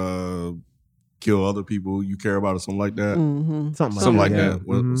kill other people you care about or something like that? Mm-hmm. Something like yeah. that.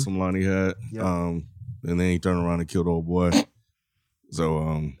 What Mhm. some line he had. Yep. And then he turned around and killed the old boy. So I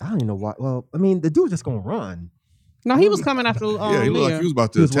don't even know why. Well, I mean, the dude was just going to run. No, he was coming after yeah, he looked Leah. like he was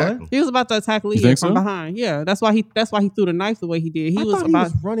about to He was attack what? him. He was about to attack Leah think from so? behind. Yeah, that's why he threw the knife the way he did. He I was thought about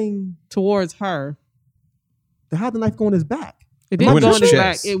he was running. towards her. How'd the knife go in his back? It didn't went go in in his his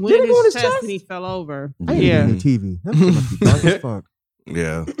back. chest. It went Did in it go in his his chest chest? and he fell over. I ain't Yeah. even the TV. That shit must be dark as fuck.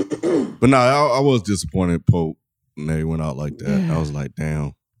 Yeah. But no, I was disappointed Pope and they went out like that. I was like,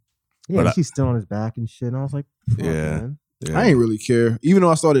 damn. Yeah, But she's still on his back and shit. And I was like, fuck, Yeah. man. Yeah. I ain't really care. Even though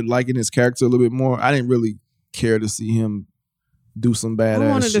I started liking his character a little bit more, I didn't really care to see him do some badass I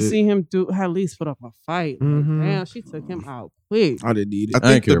wanted shit. to see him do at least put up a fight. Like, Mhm. damn, she took him out quick. I didn't need it. I I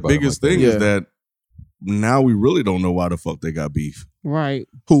think ain't care the about him biggest like thing that. is Yeah. that now we really don't know why the fuck they got beef. Right.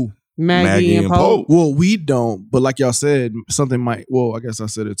 Who? Maggie and Pope. Well, we don't, but like y'all said, something might. Well, I guess I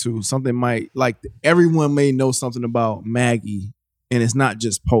said it too. Something might, like everyone may know something about Maggie, and it's not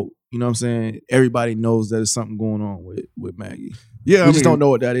just Pope. You know what I'm saying? Everybody knows that there's something going on with Maggie. Yeah, We just don't know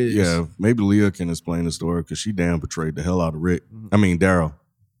what that is. Yeah, maybe Leah can explain the story because she damn betrayed the hell out of Rick. Mm-hmm. I mean Daryl.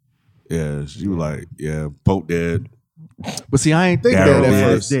 Yeah, she was like, yeah, Pope dead. But see, I ain't think Daryl that at Man,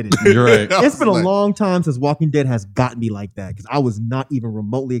 first. did it. You're right. It's been a Like, long time since Walking Dead has gotten me like that because I was not even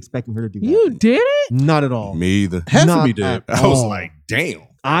remotely expecting her to do that. You did it? Not at all. Me either. Half Not of me did. at I was all. like, damn.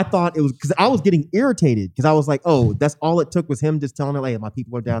 I thought it was because I was getting irritated because I was like, oh, that's all it took was him just telling her, like, my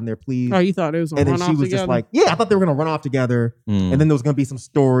people are down there, please. Oh, you thought it was a And then run she off was together? just like, yeah, I thought they were gonna run off together, Mm. and then there was gonna be some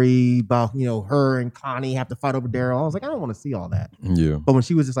story about her and Connie have to fight over Daryl. I was like, I don't want to see all that. Yeah. But when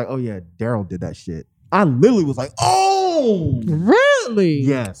she was just like, oh yeah, Daryl did that shit, I literally was like, oh Really?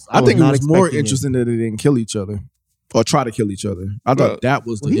 yes. I think it not was more expecting interesting that they didn't kill each other or try to kill each other. I Well, thought that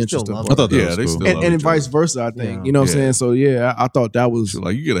was the well, he still interesting loved part. I thought that Yeah, was they cool. still- and each vice versa, I think. Yeah. You know what I'm Yeah. saying? So yeah, I thought that was She's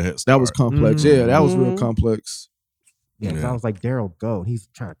like, you get a head start. that was complex. Mhm. Yeah, that was real Mhm. complex. Yeah, 'cause Yeah. I was like, Daryl, go. And he's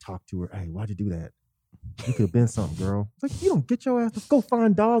trying to talk to her. Hey, why'd you do that? You could have been something, girl. It's like, you don't get your ass. Let's go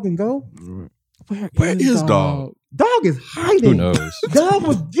find Dog and go. Where is Dog? Dog is hiding. Who knows? Dog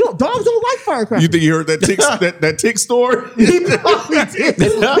was, dogs don't like firecrackers. You think you heard that tick that tick story? he probably did. He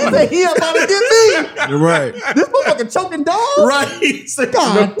said he about to get me. You're right. This motherfucker choking dog. Right. He said,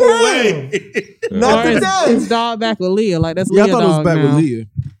 God no damn. way. Not Or is today. Dog back with Leah? Like that's Yeah, I Leah thought it was dog back now. with Leah.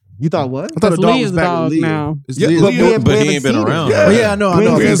 You thought what? I thought the That's dog Leah's was back dog with Leah. now. It's Yeah, Leah's but dog. we but he haven't ain't been seen it. around. Yeah. Oh, yeah, I know. We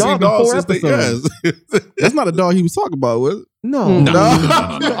ain't We seen ain't dog seen in dogs 4 since they, episodes. yes. That's not a dog he was talking about, was it? No. No.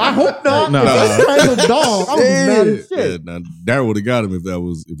 I hope not. No. If he strangled dog, I would be mad as Yeah, shit. now, Darryl would have got him if it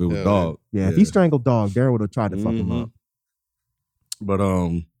was Yeah. dog. Yeah, if he strangled dog, Daryl would have tried to fuck him Mhm. up. But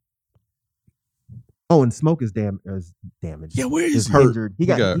Oh, and Smoke is damaged. yeah, where Is is he? injured. He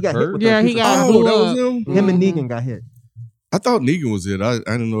got got hit hurt? with Yeah, a he piece of- got Oh, blew that up. was him. Him and Mhm. Negan got hit. I thought Negan was it. I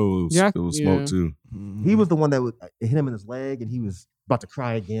didn't know it was, Yeah, it was yeah. Smoke too. He was the one that hit him in his leg, and he was about to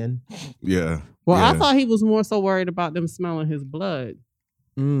cry again. Yeah. Well, I yeah. thought he was more so worried about them smelling his blood.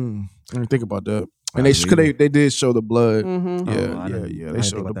 I didn't think about that. I And they mean- they did show the blood. Mm-hmm. Yeah, I yeah, didn't- yeah. I They didn't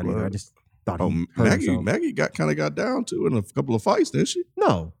showed think the about that either. I blood. just thought Oh, he hurt Maggie himself. got kind of got down too in a couple of fights, didn't she?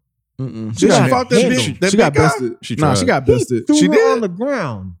 No, Mm-mm. She got fought that handled. bitch. That She got big guy? bested. She Nah, tried. she got he bested. threw She her did? on the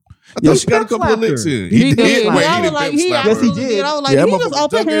ground. I Yeah, thought she got a couple of slapped licks her. in. He did. Wait, I he was didn't like, pimp he slap Yes, her. he absolutely did. did. I was like, Yeah, he that just motherfucker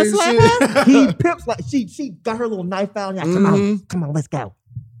open hand ducking slap and her. He pimps like she got her little knife out. And come Mhm. on, come on, let's go.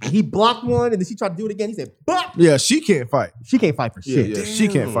 And he blocked one, and then she tried to do it again. He said, "But Yeah, she can't fight. she can't fight for shit." Yeah, she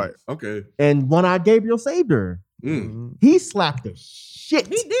can't fight. Okay. And One-Eyed Gabriel saved her. Mm. He slapped the shit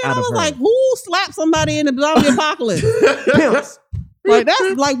He did. out I of was her. like, who slapped somebody in the zombie apocalypse? Pimps. Like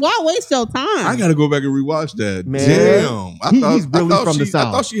that's like, why waste your time? I gotta go back and rewatch that. Man. Damn. He's really from the I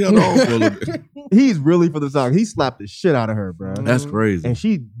thought South. she held on for a little bit. He's really for the song. He slapped the shit out of her, bro. That's crazy. And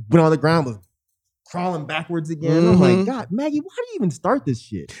she went on the ground, was crawling backwards again. I'm like, God, Maggie, why do you even start this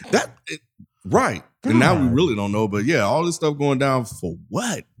shit? Right. And now we God. really don't know. But yeah, all this stuff going down for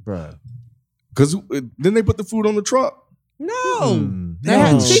what? Bruh. Because then they put the food on the truck. no. They She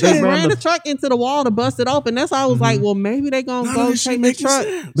had- just they ran the the- truck into the wall to bust it open. That's why I was like, well, maybe they gonna None go of this shit take the making truck.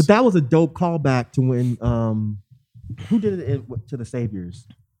 sense. But that was a dope callback to when who did it to the Saviors?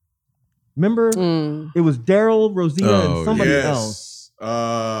 Remember? Mm. It was Daryl, Rosita, Oh, and somebody yes. else.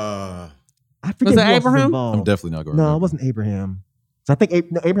 Uh, I forget Was it who else Abraham? involved. I'm definitely not going. No, it wasn't Abraham. So I think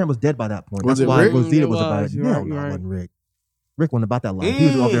Abraham was dead by that point. Was That's it why Rick? Rosita It was about it. was. You're No, right, no, you're it right. wasn't Rick. Rick wasn't about that life. He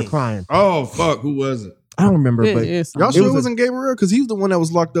was over there crying. oh, fuck. Who was it? I don't remember, It but is Y'all something. sure was it a- wasn't Gabriel? Because he was the one that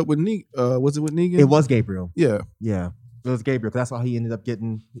was locked up with Negan. Was it with Negan? it was Gabriel. Yeah. Yeah. It was Gabriel. 'Cause that's how he ended up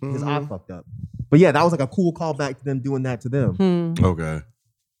getting his eye Mhm. fucked up. But yeah, that was like a cool callback to them doing that to them. Hmm. Okay.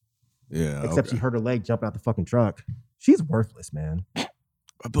 Yeah. Except she hurt her leg jumping out the fucking truck. She's worthless, man.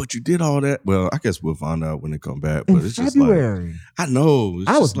 But you did all that. Well, I guess we'll find out when they come back. In But it's just like, February. I know. It's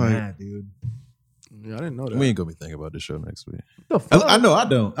I was just like, mad, dude. Yeah, I didn't know that. We ain't gonna be thinking about this show next week. The fuck? I know I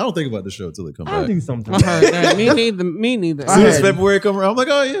don't. I don't think about the show until it comes I'll back. do something. I heard that. Me neither. Me neither. I As soon as had- February come around, I'm like,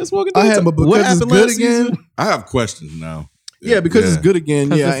 oh yeah, it's Walking I Dead. had, but because What it's happened good last again. season? I have questions now. Yeah, because it's good again.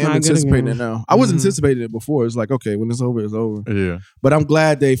 'Cause Yeah, I it's am not good anticipating again. it now. I wasn't Mhm. anticipating it before. It's like, okay, when it's over, it's over. Yeah. But I'm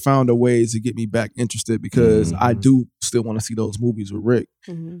glad they found a ways to get me back interested because I do still want to see those movies with Rick.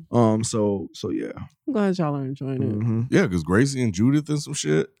 Mhm. So yeah. I'm glad y'all are enjoying it. Mhm. Yeah, because Gracie and Judith and some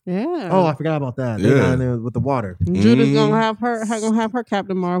shit. Yeah. Oh, I forgot about that. They Yeah. down there with the water. Judith's Mhm. gonna have her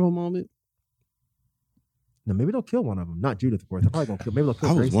Captain Marvel moment. No, maybe they'll kill one of them. Not Judith, of course. They're probably gonna kill. Maybe they'll kill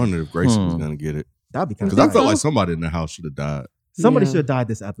I was Gracie. wondering if Gracie was going to get it. That'd be kind Because of. I felt like somebody in the house should have died. somebody Yeah. should have died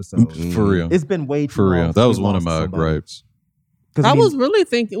this episode. For real. It's been way too For long real. since That we was one of lost my somebody. gripes. 'Cause, I mean, was really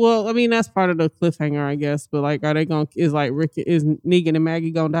thinking. Well, I mean, that's part of the cliffhanger, I guess. But like, are they going? Is like Rick? Is Negan and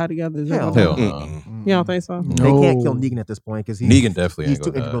Maggie gonna die together? Is that Hell gonna Hell happen? no. You don't think so? They can't kill No. Negan at this point because Negan definitely he's ain't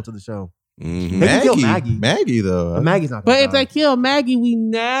too gonna integral die. to the show. Mhm. They can kill Maggie. Maggie though. But Maggie's not. But Gonna if they die. kill Maggie, we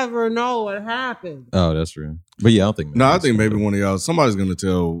never know what happened. Oh, that's true. But yeah, I don't think. No, I Maggie's think maybe gonna one of y'all, somebody's going to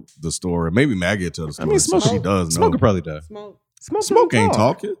tell the story. Maybe Maggie will tell the story. mean, since Smoke- she does die. Smoke know. could probably die. Smoke ain't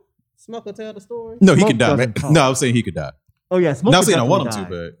talking. Smoke will tell the story. No, he Smoke can die. doesn't talk. No, I'm saying he could die. Oh yeah, Smoke. Not could saying I want him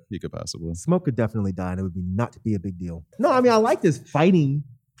definitely to, die. but he could possibly. Smoke could definitely die, and it would be not to be a big deal. No, I mean I like this fighting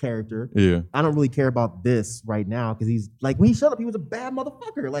character. Yeah. I don't really care about this right now because he's like when he showed up, he was a bad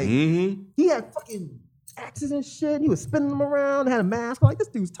motherfucker. Like Mm-hmm. he had fucking axes and shit. He was spinning them around, had a mask. I'm like this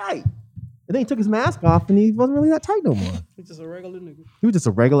dude's tight. And then he took his mask off, and he wasn't really that tight no more. He's just a regular nigga. He was just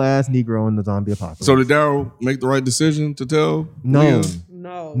a regular ass Negro in the zombie apocalypse. So did Daryl make the right decision to tell? no, Leah?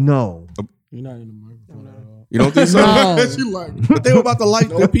 No. no. You're not in the microphone at all. You don't think so? No. She like, but they were about to light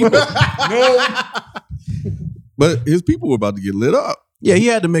their people. No. But his people were about to get lit up. Yeah, he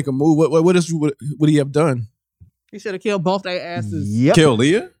had to make a move. What else would he have done? He should have killed both their asses. Yep. Kill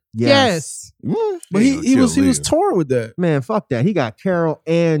Leah? Yes. But he was torn with that. Man, fuck that. He got Carol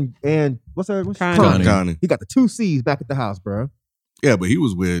and what's her? What's Connie. Connie. Connie. He got the 2 C's back at the house, bro. Yeah, but he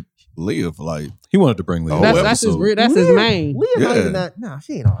was with Leah for like, He wanted to bring Leah. Oh, That's his episode. that's his main. Leah not Yeah. even that. Nah,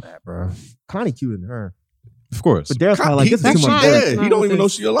 she ain't all that, bro. Connie cuter than her. Of course. But Daryl's probably like, this is that's too much fine. work. dead. He don't even know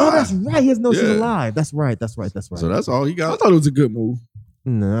she Oh, alive. that's right. He doesn't know she's Yeah. alive. That's right. That's right. So that's all he I got. thought it was a good move.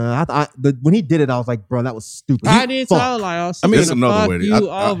 Nah, when he did it, I was like, bro, that was stupid. I did too. I was like, oh, I mean, it's she's gonna another fuck way. you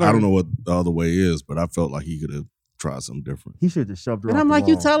I over. don't know what the other way is, but I felt like he could have tried something different. He should have just shoved her. And off I'm the like,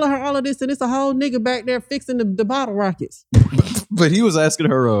 you wall. telling her all of this, and it's a whole nigga back there fixing the bottle rockets. But he was asking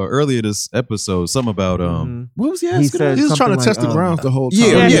her earlier this episode something about what was he asking? said- He was trying to something test like, the grounds the whole time.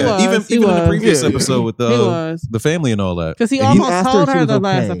 Yeah, he yeah. was, he Even in the was. previous Yeah. episode with He was. the family and all that. Because he And almost asked her told if she her was the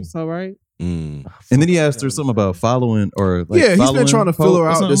last okay. episode, right? Mm. And then he asked her something about following or like Yeah, he's following been trying to fill Pope her or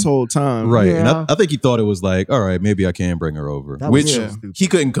out this something. whole time. Right. And Yeah. I think he thought it was like, all right, maybe I can bring her over. That was Which so stupid. he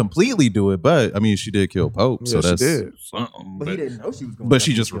couldn't completely do it, but I mean, she did kill Pope. So Yeah, she that's did. something. But he didn't know she was going. But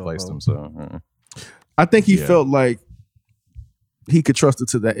she just replaced him. So I think he Yeah. felt like he could trust her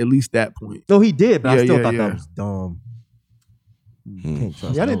to that, at least that point. No, he did, but I Yeah, still yeah, thought yeah. that was dumb. Can't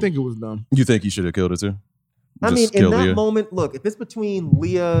trust Yeah, I him. didn't think it was dumb. you think he should have killed her too? I mean, Just in kill that Leah? moment, look, if it's between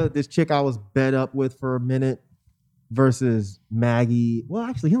Leah, this chick I was bed up with for a minute, versus Maggie, well,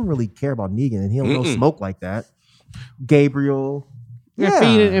 actually, he don't really care about Negan, and he don't know smoke like that. Gabriel,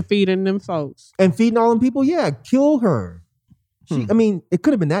 And feeding them folks. and feeding all them people, yeah, kill her. I mean, it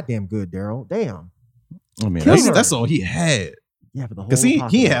could have been that damn good, Daryl. Damn. I mean, Kill her. that's all he had. Yeah, for the whole Because he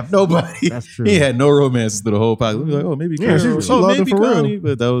apocalypse. have nobody. That's true. He had no romances through the whole podcast. We were like, oh, maybe Yeah, Carol. she Oh, loved him maybe for real. Connie.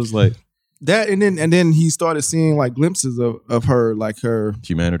 But that was like That and then he started seeing like glimpses of her, like her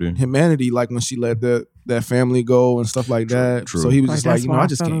humanity. humanity, like when she let that family go and stuff like that. true. So he was just like, that's you know, why I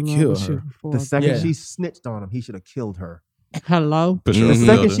just fell can't in love kill with you her. before. The second Yeah. she snitched on him, he should have killed her. Hello? For sure. The Mhm.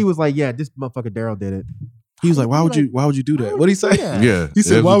 second she was like, yeah, this motherfucker Daryl did it. He was like, why would you do that? What did he say? Yeah. He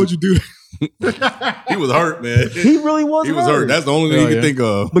said, It why was- would you do that? He was hurt, man. He really was He was hurt. That's the only thing Oh, you can yeah. think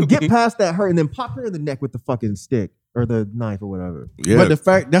of. But get past that hurt and then pop her in the neck with the fucking stick or the knife or whatever. Yeah. But the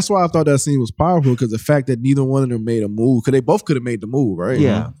fact, that's why I thought that scene was powerful, because the fact that neither one of them made a move, because they both could have made the move, right?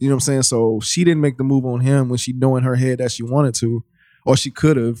 Yeah. You know what I'm saying? So she didn't make the move on him when she knew in her head that she wanted to, or she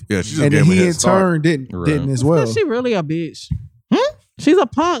could have. Yeah, she just And gave then him a he head in start. turn didn't Right. as well. She really a bitch. She's a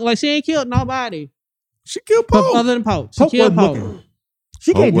punk. Like, she ain't killed nobody. She killed But Pope. other than Pope. She Pope killed wasn't Pope. looking.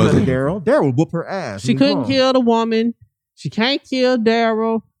 She can't do Pope nothing to wasn't. Daryl. Daryl would whoop her ass. She He's couldn't wrong. kill the woman. She can't kill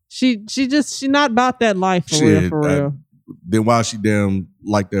Daryl. She not about that life for real. Shit, For real. Then why she damn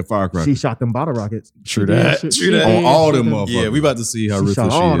like that firecracker? She shot them bottle rockets. True did. that. She True did. that. On all them She motherfuckers. Yeah, we about to see how She shot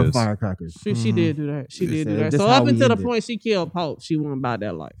ruthless all she the is. firecrackers. She did do that. She did do said, that. "This So how up we until the end it." point she killed Pope, she wasn't about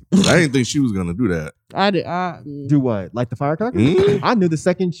that life. I didn't think she was gonna do that. I did. Do what? Like the firecrackers? Mm. I knew the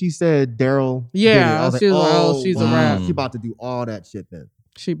second she said Daryl. Yeah, did it, I was she was like, oh, oh, she's a wow. rat. She about to do all that shit then.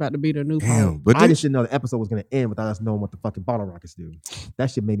 She about to be the new Damn, Pope. but I then just didn't know the episode was going to end without us knowing what the fucking bottle rockets do. That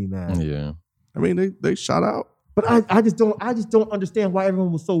shit made me mad. Yeah. I mean they shot out. But I just don't understand why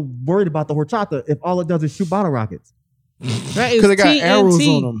everyone was so worried about the horchata if all it does is shoot bottle rockets. That is Because they got TNT. arrows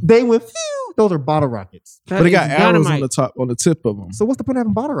on them. They went phew. Those are bottle rockets. That But they is got arrows on dynamite. the top, on the tip of them. So what's the point of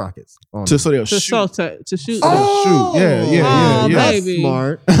having bottle rockets? on Just so they'll to, shoot. to shoot. Oh, shoot. Yeah, yeah, Oh, yeah. That's baby.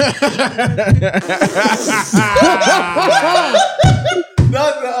 smart.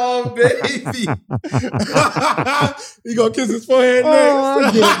 Not the old baby. You gonna kiss his forehead Oh, I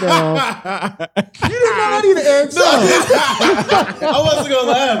next? get it now. You didn't know that either, Eric. I wasn't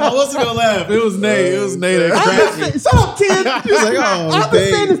gonna laugh. It was Nate. That I've been saying, shut up, kid. He was like, oh, I've been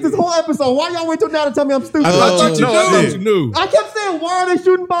baby. saying this whole episode. Why y'all wait till now to tell me I'm stupid? I thought you no, knew. I I thought you knew. I kept saying, why are they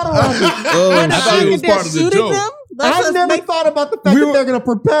shooting bottle rockets? I thought it was part of the shooting joke. them? I never thought about the fact that they're gonna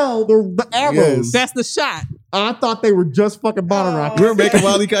propel the arrows. Yes. That's the shot. I thought they were just fucking bottle rockets. We were making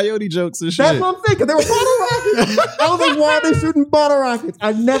Wile E. Coyote jokes and shit. That's what I'm saying, because they were bottle rockets. I was like, why are they shooting bottle rockets?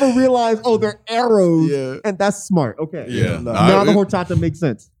 I never realized, oh, they're arrows. Yeah. And that's smart. Okay. Yeah. Now the horchata makes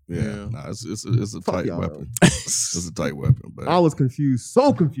sense. Yeah, nah, it's a Fuck tight y'all. weapon. It's a tight weapon, but I was confused.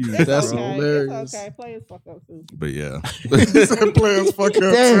 So confused. That's okay. hilarious. It's okay. Play his fuck up too. but yeah, Players fuck up.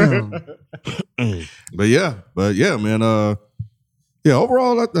 Damn. but yeah, man. Yeah,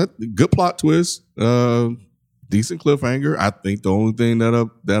 overall, that good plot twist. Decent cliffhanger. I think the only thing that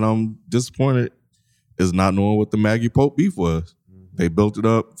I'm disappointed is not knowing what the Maggie Pope beef was. They built it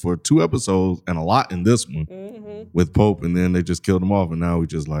up for 2 episodes and a lot in this one with Pope, and then they just killed him off, and now we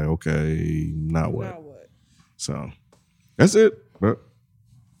just like, okay, now what? Now what? So that's it. But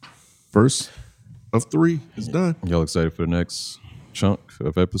first of 3 is done. Y'all excited for the next chunk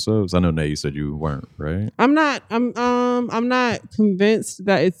of episodes? I know, Nate, you said you weren't, right? I'm not convinced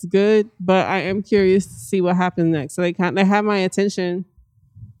that it's good, but I am curious to see what happens next. So they have my attention.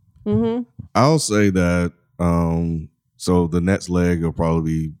 Mm-hmm. I'll say that. So the next leg will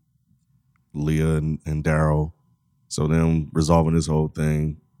probably be Leah and Daryl. So them resolving this whole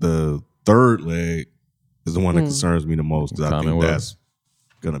thing. The third leg is the one that concerns me the most because I think Commonwealth. that's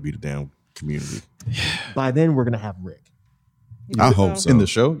gonna be the damn community. By then, we're going to have Rick. I hope so. In the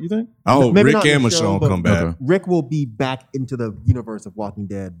show, you think? I hope Maybe Rick not in and the show, Michonne but- come back. Okay. Rick will be back into the universe of Walking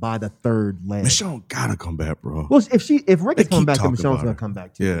Dead by the third leg. Michonne gotta come back, bro. Well, if Rick They is coming keep back, then talking Michonne's about gonna her. come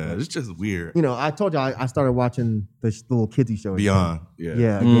back too. Yeah, But, it's just weird. you know, I told you I started watching the little kiddie show. again. Beyond. Yeah.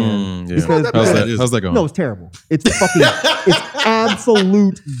 Yeah, again. Yeah. Because- How's that going? No, it's terrible. It's fucking. It's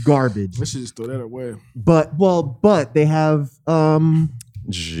absolute garbage. Let's just throw that away. But they have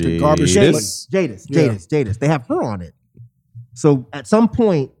garbage Jadis? Jadis. They have her on it. So at some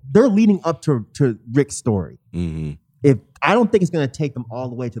point, they're leading up to Rick's story. Mm-hmm. If I don't think it's going to take them all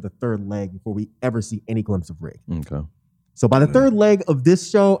the way to the third leg before we ever see any glimpse of Rick. Okay. So by the third leg of this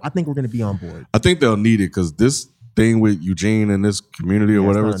show, I think we're going to be on board. I think they'll need it because this thing with Eugene and this community or Yeah,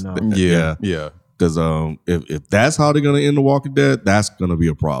 it's whatever. kinda Yeah. Yeah. Because if that's how they're gonna end The Walking Dead, that's gonna be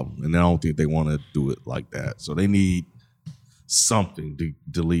a problem, and I don't think they want to do it like that. So they need something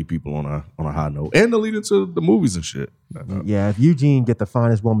to lead people on a high note and to lead into the movies and shit. Yeah, if Eugene get the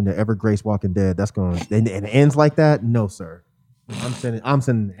finest woman to ever grace Walking Dead, that's going to and it ends like that. No, sir. I'm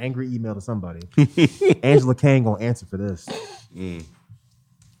sending an angry email to somebody. Angela Kang gonna answer for this.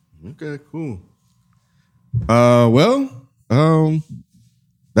 Okay, cool.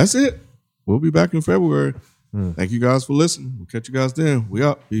 That's it. We'll be back in February. Thank you guys for listening. We'll catch you guys then. We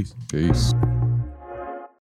out. Peace. Peace.